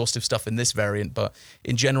lot of exhaustive stuff in this variant, but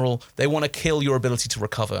in general, they want to kill your ability to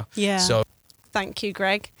recover. Yeah. So Thank you,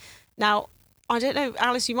 Greg. Now, I don't know,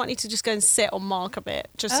 Alice, you might need to just go and sit on Mark a bit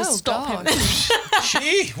just to stop him. This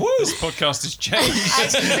podcast has changed.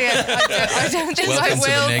 Actually, I don't think Welcome to I the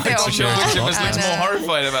will Naked get on Security Mark. Which of us Podcast. looks more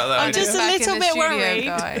horrified about that? I'm just a Back in little the bit studio, worried.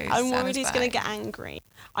 guys. I'm Sam worried is he's going to back. get angry.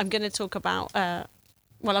 I'm going to talk about.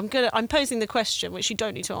 I'm posing the question, which you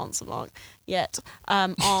don't need to answer, Mark, yet.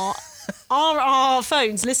 Are our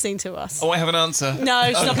phones listening to us? Oh, I have an answer.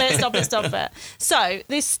 No, stop it. So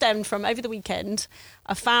this stemmed from over the weekend.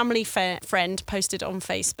 A family friend posted on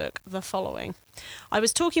Facebook the following. I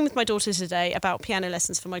was talking with my daughter today about piano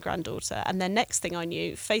lessons for my granddaughter, and then next thing I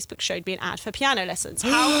knew, Facebook showed me an ad for piano lessons.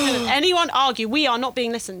 How can anyone argue we are not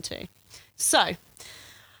being listened to? So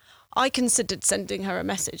I considered sending her a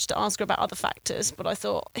message to ask her about other factors, but I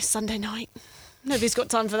thought, it's Sunday night. Nobody's got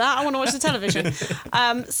time for that. I want to watch the television.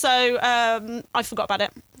 So I forgot about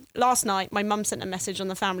it. Last night, my mum sent a message on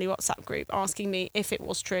the family WhatsApp group asking me if it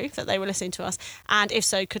was true that they were listening to us, and if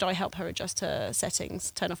so, could I help her adjust her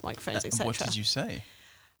settings, turn off microphones, etc. What did you say?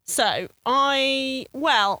 So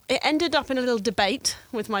it ended up in a little debate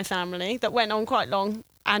with my family that went on quite long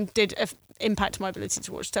and did impact my ability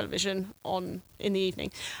to watch television in the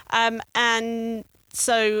evening. And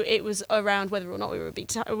so it was around whether or not we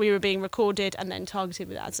were being recorded and then targeted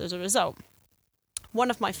with ads as a result. One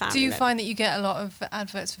of my family. Do you find that you get a lot of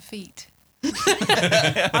adverts for feet?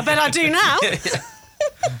 I bet I do now.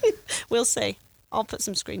 We'll see. I'll put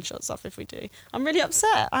some screenshots up if we do. I'm really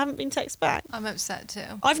upset. I haven't been texted back. I'm upset too.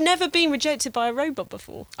 I've never been rejected by a robot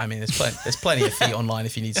before. I mean, there's plenty of feet online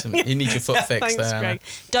if you need your foot fixed. Thanks, there. Greg.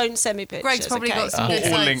 Don't send me pictures. Greg's probably okay? got some Or good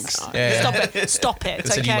sites. links. Yeah. Stop it. They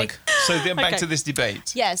said you Okay. like- So then back Okay. to this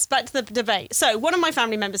debate. Yes, back to the debate. So one of my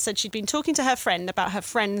family members said she'd been talking to her friend about her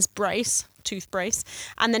friend's tooth brace,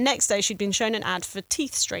 and the next day she'd been shown an ad for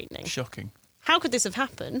teeth straightening. Shocking. How could this have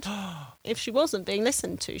happened if she wasn't being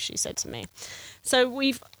listened to, she said to me. So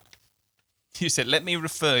You said, let me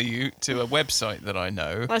refer you to a website that I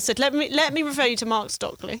know. I said, let me refer you to Mark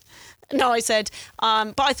Stockley. No, I said,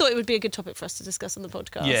 but I thought it would be a good topic for us to discuss on the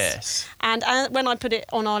podcast. Yes. And when I put it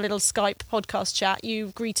on our little Skype podcast chat, you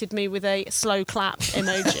greeted me with a slow clap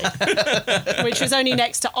emoji, which was only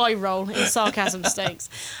next to eye roll in sarcasm stakes.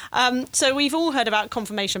 So we've all heard about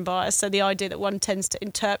confirmation bias, so the idea that one tends to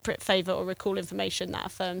interpret, favour or recall information that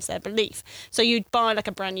affirms their belief. So you'd buy like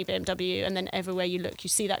a brand new BMW and then everywhere you look, you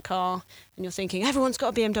see that car and you're thinking, everyone's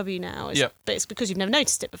got a BMW now. Yep. But it's because you've never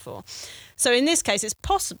noticed it before. So in this case, it's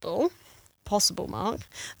possible, Mark,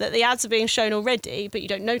 that the ads are being shown already, but you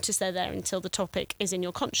don't notice they're there until the topic is in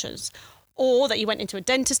your conscience. Or that you went into a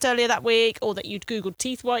dentist earlier that week, or that you'd Googled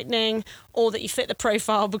teeth whitening, or that you fit the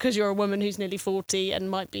profile because you're a woman who's nearly 40 and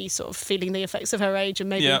might be sort of feeling the effects of her age, and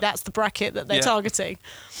maybe that's the bracket that they're targeting.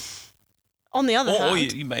 On the other hand... Or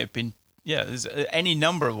you may have been... Yeah, there's any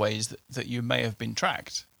number of ways that you may have been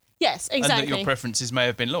tracked. Yes, exactly. And that your preferences may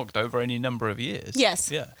have been logged over any number of years.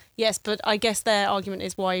 Yes. Yeah. Yes, but I guess their argument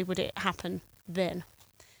is, why would it happen then?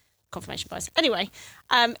 Confirmation bias. Anyway,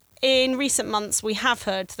 in recent months, we have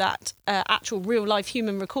heard that actual real-life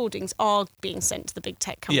human recordings are being sent to the big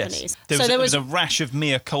tech companies. Yes. There was a rash of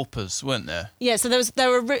mea culpas, weren't there? Yeah, so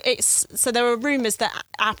there were rumours that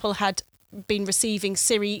Apple had been receiving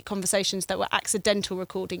Siri conversations that were accidental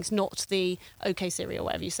recordings, not the OK Siri or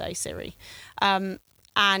whatever you say, Siri.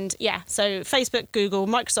 And yeah, so Facebook, Google,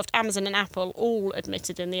 Microsoft, Amazon and Apple all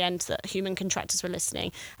admitted in the end that human contractors were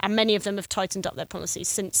listening, and many of them have tightened up their policies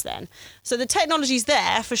since then. So the technology's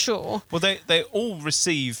there for sure. Well, they all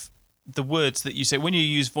receive the words that you say. When you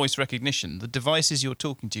use voice recognition, the devices you're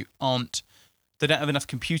talking to they don't have enough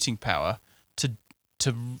computing power to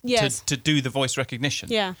do the voice recognition.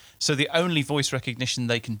 Yeah. So the only voice recognition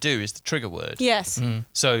they can do is the trigger word. Yes.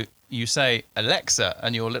 So you say Alexa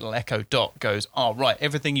and your little Echo Dot goes, oh, right,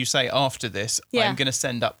 everything you say after this, I'm going to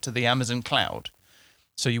send up to the Amazon cloud.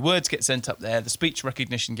 So your words get sent up there. The speech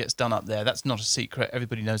recognition gets done up there. That's not a secret.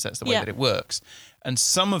 Everybody knows that's the way that it works. And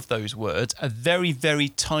some of those words, a very, very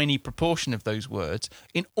tiny proportion of those words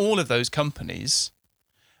in all of those companies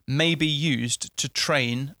may be used to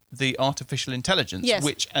train the artificial intelligence,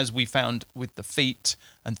 which, as we found with the feet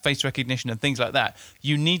and face recognition and things like that,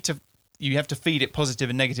 you have to feed it positive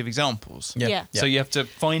and negative examples. Yeah. So you have to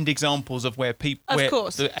find examples of where people... Of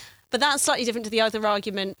course. But that's slightly different to the other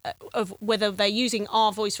argument of whether they're using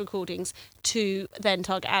our voice recordings to then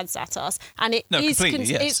target ads at us. And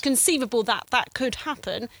it's conceivable that that could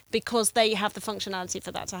happen because they have the functionality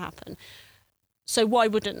for that to happen. So why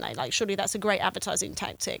wouldn't they? Like, surely that's a great advertising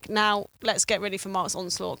tactic. Now, let's get ready for Mark's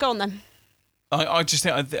onslaught. Go on then. I just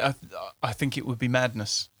think I think it would be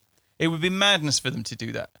madness. It would be madness for them to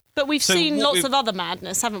do that. But we've seen lots of other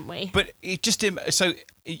madness, haven't we? But it just... So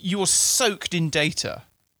you're soaked in data.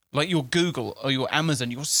 Like your Google or your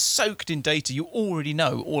Amazon, you're soaked in data. You already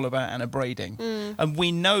know all about Anna Brading. And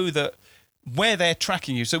we know that where they're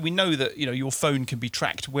tracking you. So we know that, your phone can be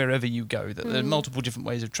tracked wherever you go, that there are multiple different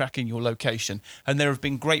ways of tracking your location. And there have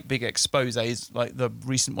been great big exposés, like the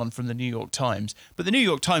recent one from the New York Times. But the New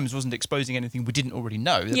York Times wasn't exposing anything we didn't already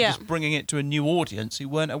know. They were just bringing it to a new audience who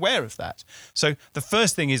weren't aware of that. So the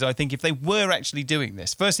first thing is, I think if they were actually doing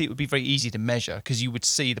this, firstly, it would be very easy to measure because you would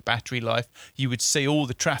see the battery life. You would see all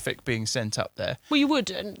the traffic being sent up there. Well, you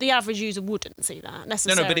wouldn't. The average user wouldn't see that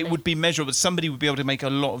necessarily. No, but it would be measurable. Somebody would be able to make a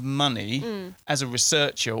lot of money as a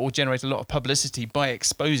researcher or generate a lot of publicity by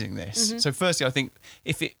exposing this. So firstly, I think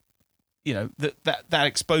if it, that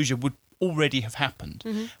exposure would already have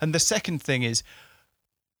happened. And the second thing is,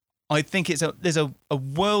 I think there's a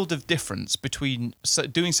world of difference between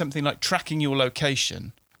doing something like tracking your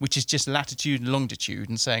location, which is just latitude and longitude,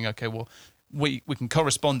 and saying, okay, well, we can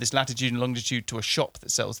correspond this latitude and longitude to a shop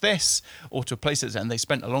that sells this or to a place and they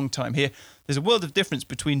spent a long time here. There's a world of difference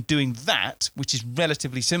between doing that, which is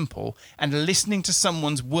relatively simple, and listening to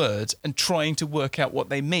someone's words and trying to work out what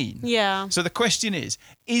they mean. Yeah. So the question is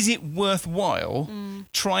it worthwhile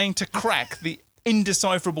trying to crack the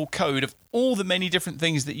indecipherable code of all the many different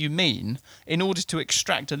things that you mean in order to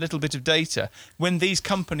extract a little bit of data when these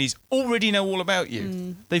companies already know all about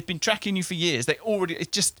you? They've been tracking you for years.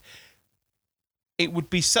 It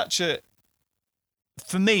would be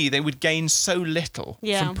for me, they would gain so little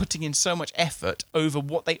from putting in so much effort over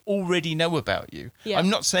what they already know about you. Yeah. I'm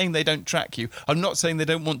not saying they don't track you. I'm not saying they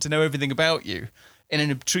don't want to know everything about you in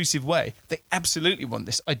an obtrusive way. They absolutely want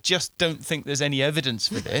this. I just don't think there's any evidence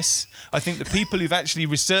for this. I think the people who've actually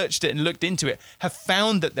researched it and looked into it have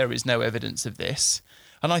found that there is no evidence of this.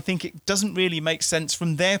 And I think it doesn't really make sense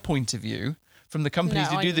from their point of view, from the companies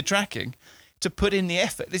who do the tracking, to put in the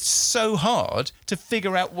effort. It's so hard to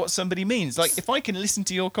figure out what somebody means. Like, if I can listen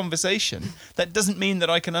to your conversation, that doesn't mean that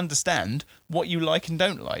I can understand what you like and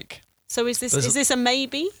don't like. So is this a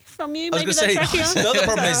maybe from you? I was Maybe going they're to say, tracking on? the other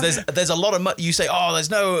problem is there's a lot of money. You say, there's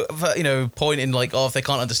no point in like, if they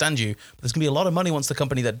can't understand you. But there's going to be a lot of money once the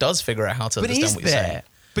company that does figure out how to understand what you're saying.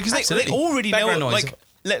 Because they Absolutely. already Background know, noise. like,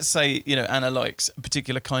 let's say, Anna likes a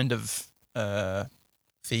particular kind of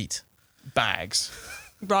Feet. bags.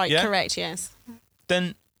 Right, Yeah? correct, yes.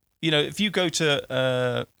 Then, if you go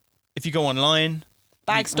online,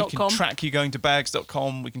 we Bags.com. can track you going to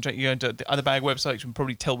bags.com. We can track you going to the other bag websites. We can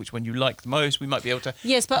probably tell which one you like the most. We might be able to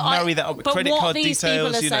Yes, but marry that up with credit card details. But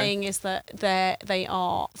what these people are saying is that they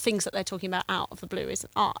are things that they're talking about out of the blue.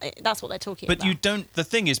 That's what they're talking about. But you don't. The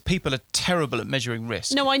thing is, people are terrible at measuring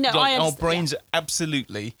risk. No, I know. Like, I our understand, brains are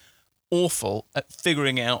absolutely awful at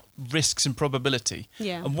figuring out risks and probability.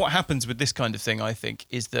 Yeah. And what happens with this kind of thing, I think,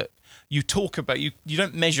 is that you talk about you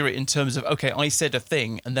don't measure it in terms of, okay, I said a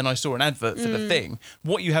thing and then I saw an advert for the thing.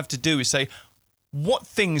 What you have to do is say, what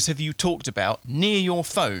things have you talked about near your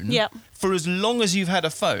phone Yep. for as long as you've had a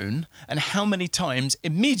phone, and how many times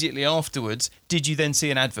immediately afterwards did you then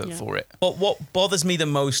see an advert for it? But what bothers me the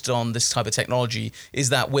most on this type of technology is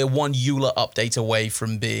that we're one EULA update away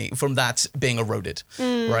from that being eroded,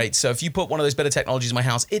 right? So if you put one of those better technologies in my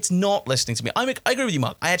house, it's not listening to me. I agree with you,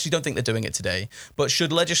 Mark. I actually don't think they're doing it today. But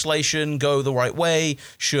should legislation go the right way,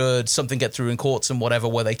 should something get through in courts and whatever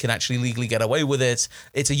where they can actually legally get away with it,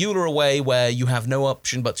 it's a EULA away where you have no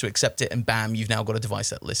option but to accept it, and bam, you've now got a device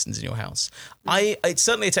that listens in your house. It's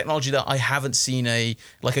certainly a technology that I haven't seen a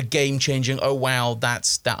game-changing, oh wow,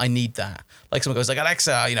 that I need that. Like someone goes like,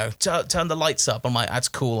 Alexa, turn the lights up. I'm like, that's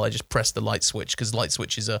cool. I just press the light switch, because light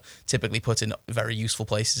switches are typically put in very useful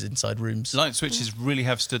places inside rooms. Light switches really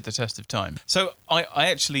have stood the test of time. So I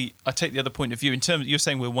take the other point of view in terms of, you're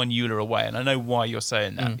saying we're one EULA away, and I know why you're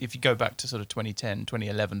saying that. If you go back to sort of 2010,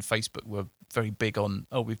 2011, Facebook were very big on,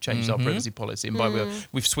 we've changed our privacy policy, and by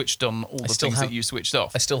we've switched on all the things that you switched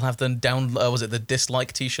off. I still have the was it the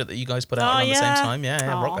dislike T-shirt that you guys put out around the same time? Yeah,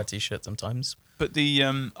 I rock that T-shirt sometimes. But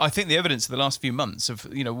I think the evidence of the last few months of,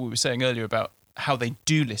 we were saying earlier about how they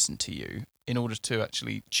do listen to you in order to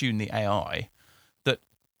actually tune the AI, that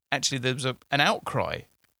actually there was an outcry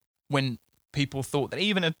when people thought that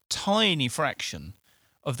even a tiny fraction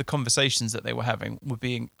of the conversations that they were having were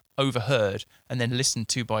being overheard and then listened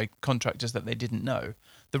to by contractors that they didn't know.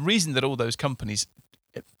 The reason that all those companies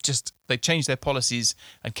they changed their policies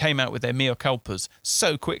and came out with their mea culpas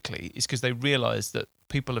so quickly is because they realised that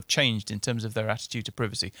people have changed in terms of their attitude to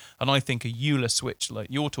privacy. And I think a EULA switch like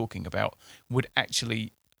you're talking about would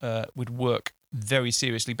actually would work very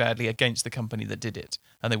seriously badly against the company that did it,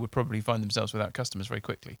 and they would probably find themselves without customers very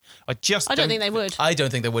quickly. I don't think they would. I don't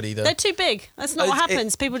think they would either. They're too big. That's not what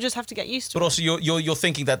happens. People just have to get used to it. But also, you're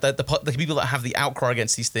thinking that the people that have the outcry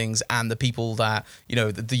against these things and the people that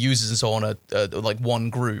the users and so on are like one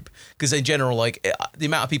group, because in general, like the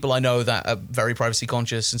amount of people I know that are very privacy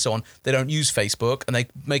conscious and so on, they don't use Facebook and they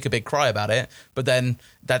make a big cry about it, but then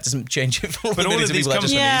that doesn't change it for all the millions of people that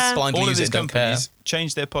just blindly use it and don't care. Companies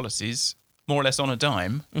changed their policies more or less on a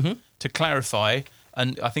dime to clarify.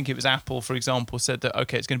 And I think it was Apple, for example, said that,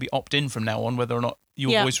 okay, it's going to be opt-in from now on whether or not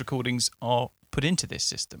your voice recordings are put into this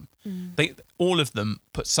system. All of them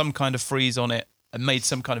put some kind of freeze on it and made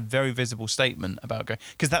some kind of very visible statement about going,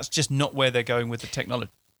 because that's just not where they're going with the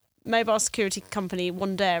technology. Mobile security company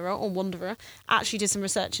Wanderer actually did some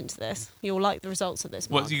research into this. You'll like the results of this,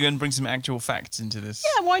 Mark. What, you're going to bring some actual facts into this?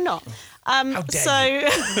 Yeah, why not? How dare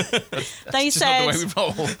They It's said, just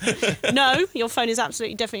not the way we roll. no, your phone is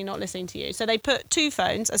absolutely definitely not listening to you. So they put two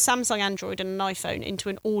phones, a Samsung Android and an iPhone, into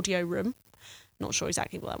an audio room. Not sure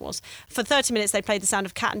exactly what that was. For 30 minutes, they played the sound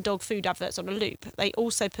of cat and dog food adverts on a loop. They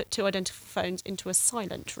also put two identical phones into a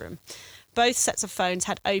silent room. Both sets of phones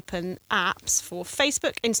had open apps for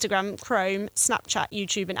Facebook, Instagram, Chrome, Snapchat,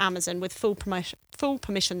 YouTube and Amazon, with full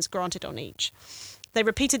permissions granted on each. They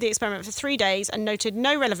repeated the experiment for 3 days and noted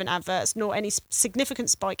no relevant adverts nor any significant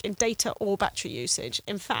spike in data or battery usage.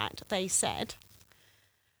 In fact, they said,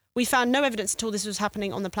 we found no evidence at all this was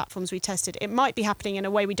happening on the platforms we tested. It might be happening in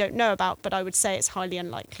a way we don't know about, but I would say it's highly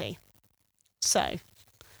unlikely. So,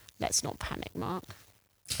 let's not panic, Mark.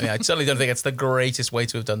 I certainly don't think it's the greatest way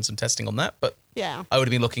to have done some testing on that, but Yeah. I would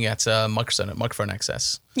have been looking at microphone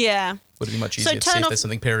access. Yeah. Would have been much So easier to see turn if off- there's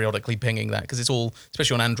something periodically pinging that, because it's all,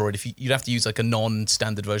 especially on Android, if you'd have to use like a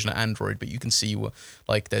non-standard version of Android, but you can see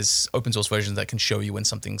like there's open source versions that can show you when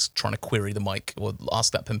something's trying to query the mic or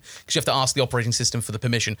ask that because you have to ask the operating system for the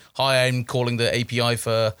permission. Hi, I'm calling the API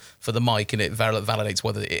for the mic, and it validates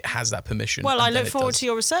whether it has that permission. Well, and I then look it forward does. to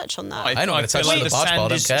your research on that. I know, I'm gonna feel touch like the the barge bar, I sand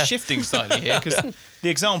don't is care. shifting slightly here, because the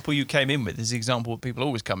example you came in with is the example that people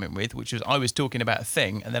always come in with, which was I was talking about a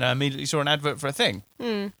thing, and then I immediately saw an advert for a thing.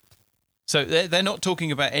 So they're not talking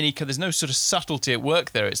about there's no sort of subtlety at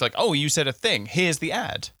work there. It's like, oh, you said a thing. Here's the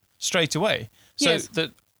ad straight away. So Yes.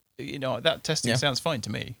 that testing sounds fine to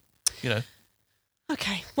me.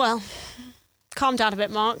 Okay, well, calm down a bit,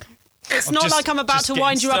 Mark. It's I'm not just- like I'm about just to getting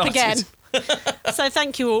wind you up started. again. So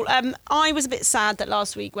thank you all. I was a bit sad that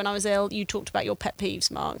last week when I was ill, you talked about your pet peeves,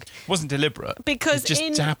 Mark. It wasn't deliberate. Because it just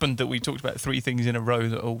in- happened that we talked about 3 things in a row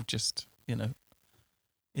that all just, in That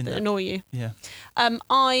that. annoy you. Yeah.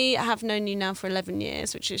 I have known you now for 11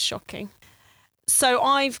 years, which is shocking. So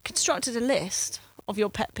I've constructed a list of your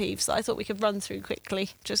pet peeves that I thought we could run through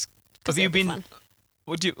quickly. Just 'cause Have you it'll be been? fun.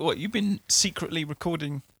 You've been secretly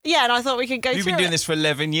recording? Yeah, and I thought we could go You've through been doing it. this for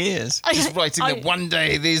 11 years. Just writing that one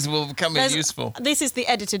day these will become There's- useful. This is the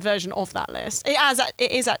edited version of that list. It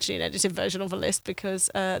is actually an edited version of a list because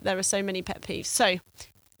there are so many pet peeves. So,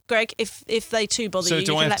 Greg, if they too bother So you,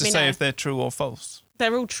 do you I can have let to me say know. if they're true or false?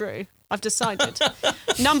 They're all true. I've decided.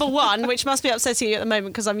 Number 1, which must be upsetting you at the moment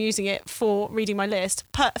because I'm using it for reading my list,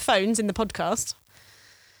 phones in the podcast.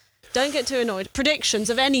 Don't get too annoyed. Predictions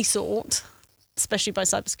of any sort, especially by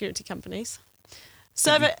cybersecurity companies.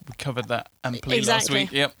 Survey We covered that amply Exactly.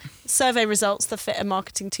 last week. Yep. survey results that fit a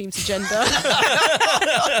marketing team's agenda.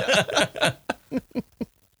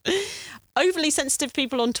 Overly sensitive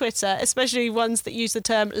people on Twitter, especially ones that use the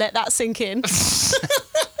term "let that sink in."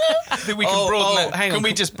 I think we can broaden that. hang on. Can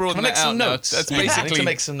we just broaden Can I that make out some now? notes? That's I need basically to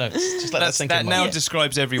make some notes. Just let that sink that in. now Mark.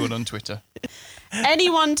 describes everyone on Twitter.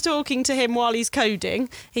 Anyone talking to him while he's coding,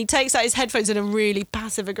 he takes out his headphones in a really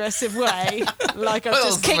passive-aggressive way, like I've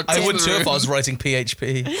just kicked I him. wouldn't too if I was writing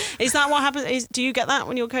PHP. Is that what happens? Do you get that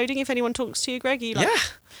when you're coding? If anyone talks to you, Greg, are you like,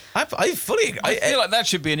 Yeah, I fully agree. I feel like that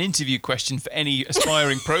should be an interview question for any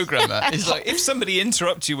aspiring programmer. It's like, if somebody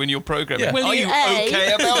interrupts you when you're programming, Yeah. Will are you you A?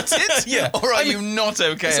 okay about it? Yeah. Or are you not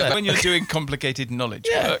okay Yeah. about when you're doing complicated knowledge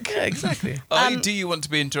work? Yeah, exactly. Do you want to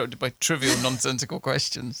be interrupted by trivial, nonsensical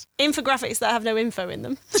questions? infographics that have no info in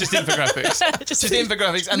them? Just infographics. Just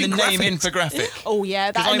infographics and the name infographic. Oh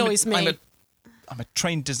yeah, that 'Cause annoys me. I'm a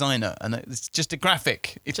trained designer, and it's just a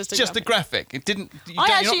graphic. It's Just just a a graphic. It didn't. You're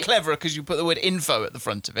actually- not clever because you put the word info at the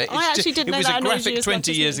front of it. I actually didn't It know was that a annoys you graphic as much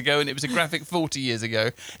 20 as years me. ago, and it was a graphic 40 years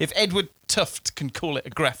ago. If Edward Tufte can call it a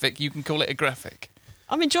graphic, you can call it a graphic.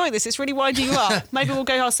 I'm enjoying this. It's really winding you up. Maybe we'll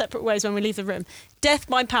go our separate ways when we leave the room. Death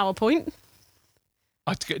by PowerPoint.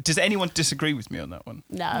 Does anyone disagree with me on that one?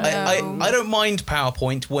 No. I don't mind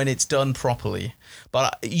PowerPoint when it's done properly,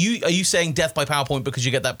 but are you saying death by PowerPoint because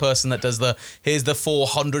you get that person that does here's the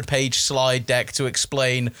 400-page slide deck to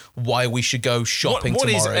explain why we should go shopping What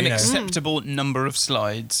is tomorrow? an you know? acceptable number of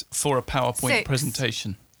slides for a PowerPoint 6.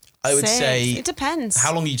 presentation? I would 6. say. It depends.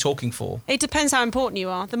 How long are you talking for? It depends how important you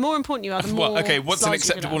are. The more important you are, the more. Well, okay, what's an slides you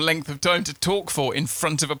can acceptable have. length of time to talk for in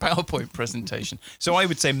front of a PowerPoint presentation? So I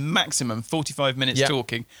would say maximum 45 minutes Yeah.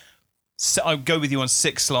 talking. So I would go with you on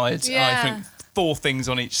 6 slides. And I Yeah. think 4 things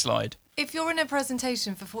on each slide. If you're in a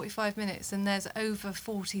presentation for 45 minutes and there's over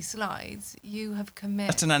 40 slides, you have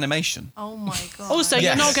committed. That's an animation. Oh my God. Also, Yes.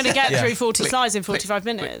 you're not going to get Yeah. through 40 slides in 45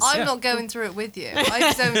 minutes. I'm not going through it with you.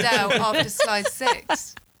 I zoned out after slide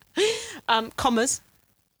 6. Commas.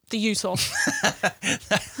 The use of.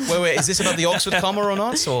 Wait, is this about the Oxford comma or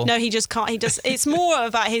not? Or? No, he just can't. He just. It's more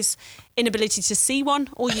about his inability to see one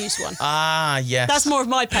or use one. Ah, yes. That's more of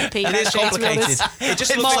my pet peeve. It is actually, to be complicated. honest. It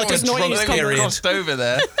just Mine looks like does a not drunk use commas. period. Crossed over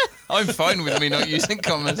there. I'm fine with me not using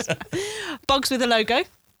commas. Bugs with a logo.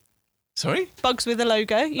 Sorry? Bugs with a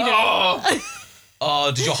logo. You know. Oh,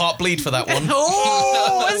 Oh, did your heart bleed for that one?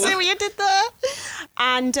 Oh, I see what you did there.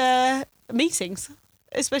 And meetings,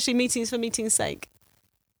 especially meetings for meeting's sake.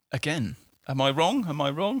 again. Am I wrong? Am I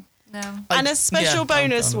wrong? No. And a special yeah,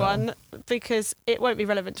 bonus I'm one, because it won't be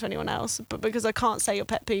relevant to anyone else, but because I can't say your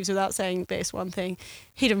pet peeves without saying this one thing: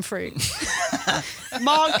 hidden fruit.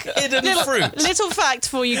 Mark, Hidden fruit. Little fact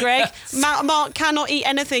for you, Greg. Mark cannot eat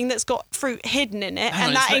anything that's got fruit hidden in it, Hang on,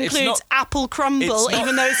 and that it's includes not- apple crumble, it's not-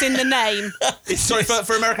 even though it's in the name. Sorry,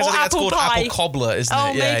 for Americans, Or I think that's apple called pie. apple cobbler, isn't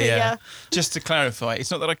Oh, it? maybe, yeah. Just to clarify,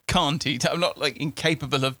 it's not that I can't eat. I'm not like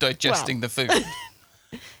incapable of digesting the food.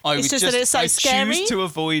 I It's would just that it's so I scary? choose to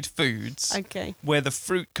avoid foods Okay. where the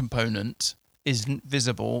fruit component isn't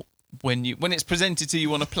visible when it's presented to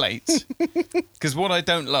you on a plate. Because what I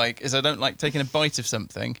don't like is I don't like taking a bite of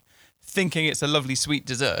something, thinking it's a lovely sweet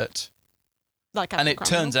dessert, Like and apple it crumble.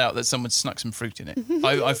 turns out that someone snuck some fruit in it.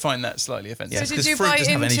 I find that slightly offensive. Yes, So 'cause did you fruit bite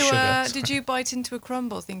doesn't have any into sugar. did you bite into a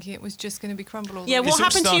crumble thinking it was just going to be crumble all the Yeah, way? what all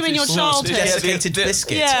happened to you in your started- childhood? Yeah, Desiccated the-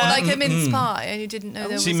 biscuit. Yeah. Like a mince pie, and you didn't know there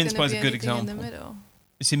was See, going mince to pie's be a good anything in the example. middle.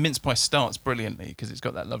 You see, mince pie starts brilliantly because it's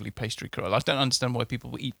got that lovely pastry curl. I don't understand why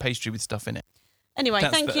people eat pastry with stuff in it. Anyway,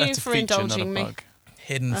 thank you that's a for feature, not a indulging me. bug.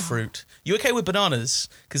 Hidden fruit. You okay with bananas?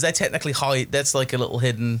 Because they're technically that's like a little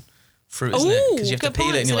hidden fruit, isn't it? Ooh, Because you have to good peel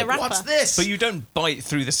point, it and it's you're in like, a what's wrapper. this? But you don't bite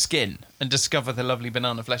through the skin and discover the lovely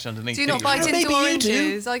banana flesh underneath. Do you not do bite into Maybe you do.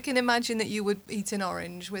 oranges? I can imagine that you would eat an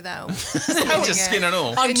orange without Just skin and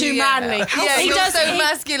all. I'm too manly. Yeah, He you're does- so he-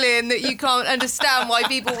 masculine that you can't understand why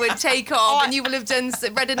people would take off, and you will have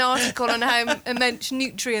read an article on how immense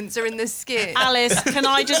nutrients are in the skin. Alice, can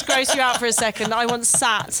I just gross you out for a second? I once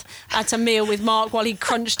sat at a meal with Mark while he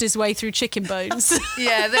crunched his way through chicken bones.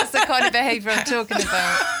 Yeah, that's the kind of behaviour I'm talking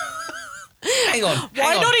about. Hang on. Why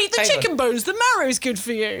hang on, not eat the hang on. chicken bones? The marrow's good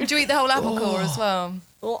for you. Would you eat the whole apple core as well?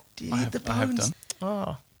 Do you I eat have, the I have bones? done.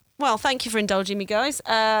 Oh. Well, thank you for indulging me, guys.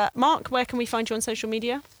 Mark, where can we find you on social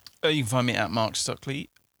media? You can find me at Mark Stockley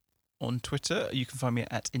on Twitter. You can find me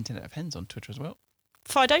at Internet of Hens on Twitter as well.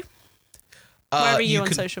 Fido? Where are you on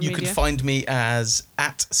can, social You media? can find me as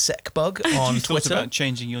 @secbug on You thought Twitter. about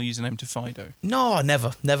changing your username to Fido? No,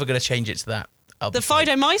 never going to change it to that. I'll The be fine.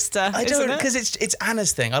 Fido Meister, I isn't don't, it? because it's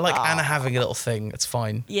Anna's thing. I like Anna having a little thing. It's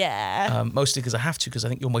fine. Yeah. Mostly because I have to, because I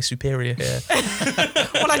think you're my superior here.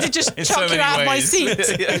 Well, I did just In chuck so you many out of my ways.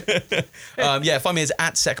 seat. Yeah, find me as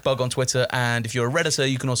 @secbug on Twitter, and if you're a Redditor,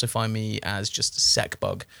 you can also find me as just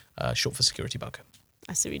secbug, short for security bug.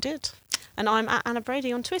 I see we did. And I'm at Anna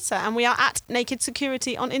Brady on Twitter, and we are at Naked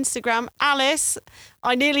Security on Instagram. Alice,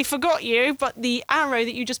 I nearly forgot you, but the arrow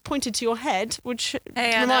that you just pointed to your head, which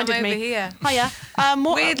Hey, Anna, reminded I'm me. over here. Hiya.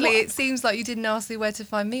 Weirdly, it seems like you didn't ask me where to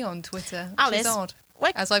find me on Twitter, which Alice, is odd,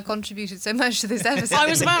 where- as I've contributed so much to this episode. I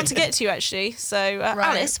was about to get to you actually. So, Right.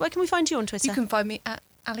 Alice, where can we find you on Twitter? You can find me at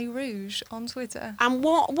Ali Rouge on Twitter. And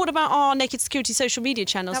what about our Naked Security social media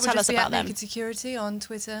channels? That would Tell just us be about at them. Naked Security on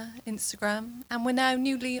Twitter, Instagram, and we're now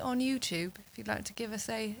newly on YouTube. If you'd like to give us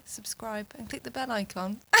a subscribe and click the bell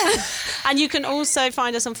icon. And you can also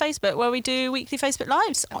find us on Facebook, where we do weekly Facebook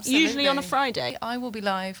Lives, usually on a Absolutely. Friday. I will be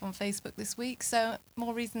live on Facebook this week, so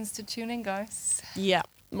more reasons to tune in, guys. Yeah,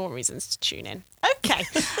 more reasons to tune in. Okay.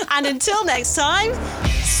 And until next time,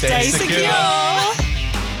 stay secure. secure.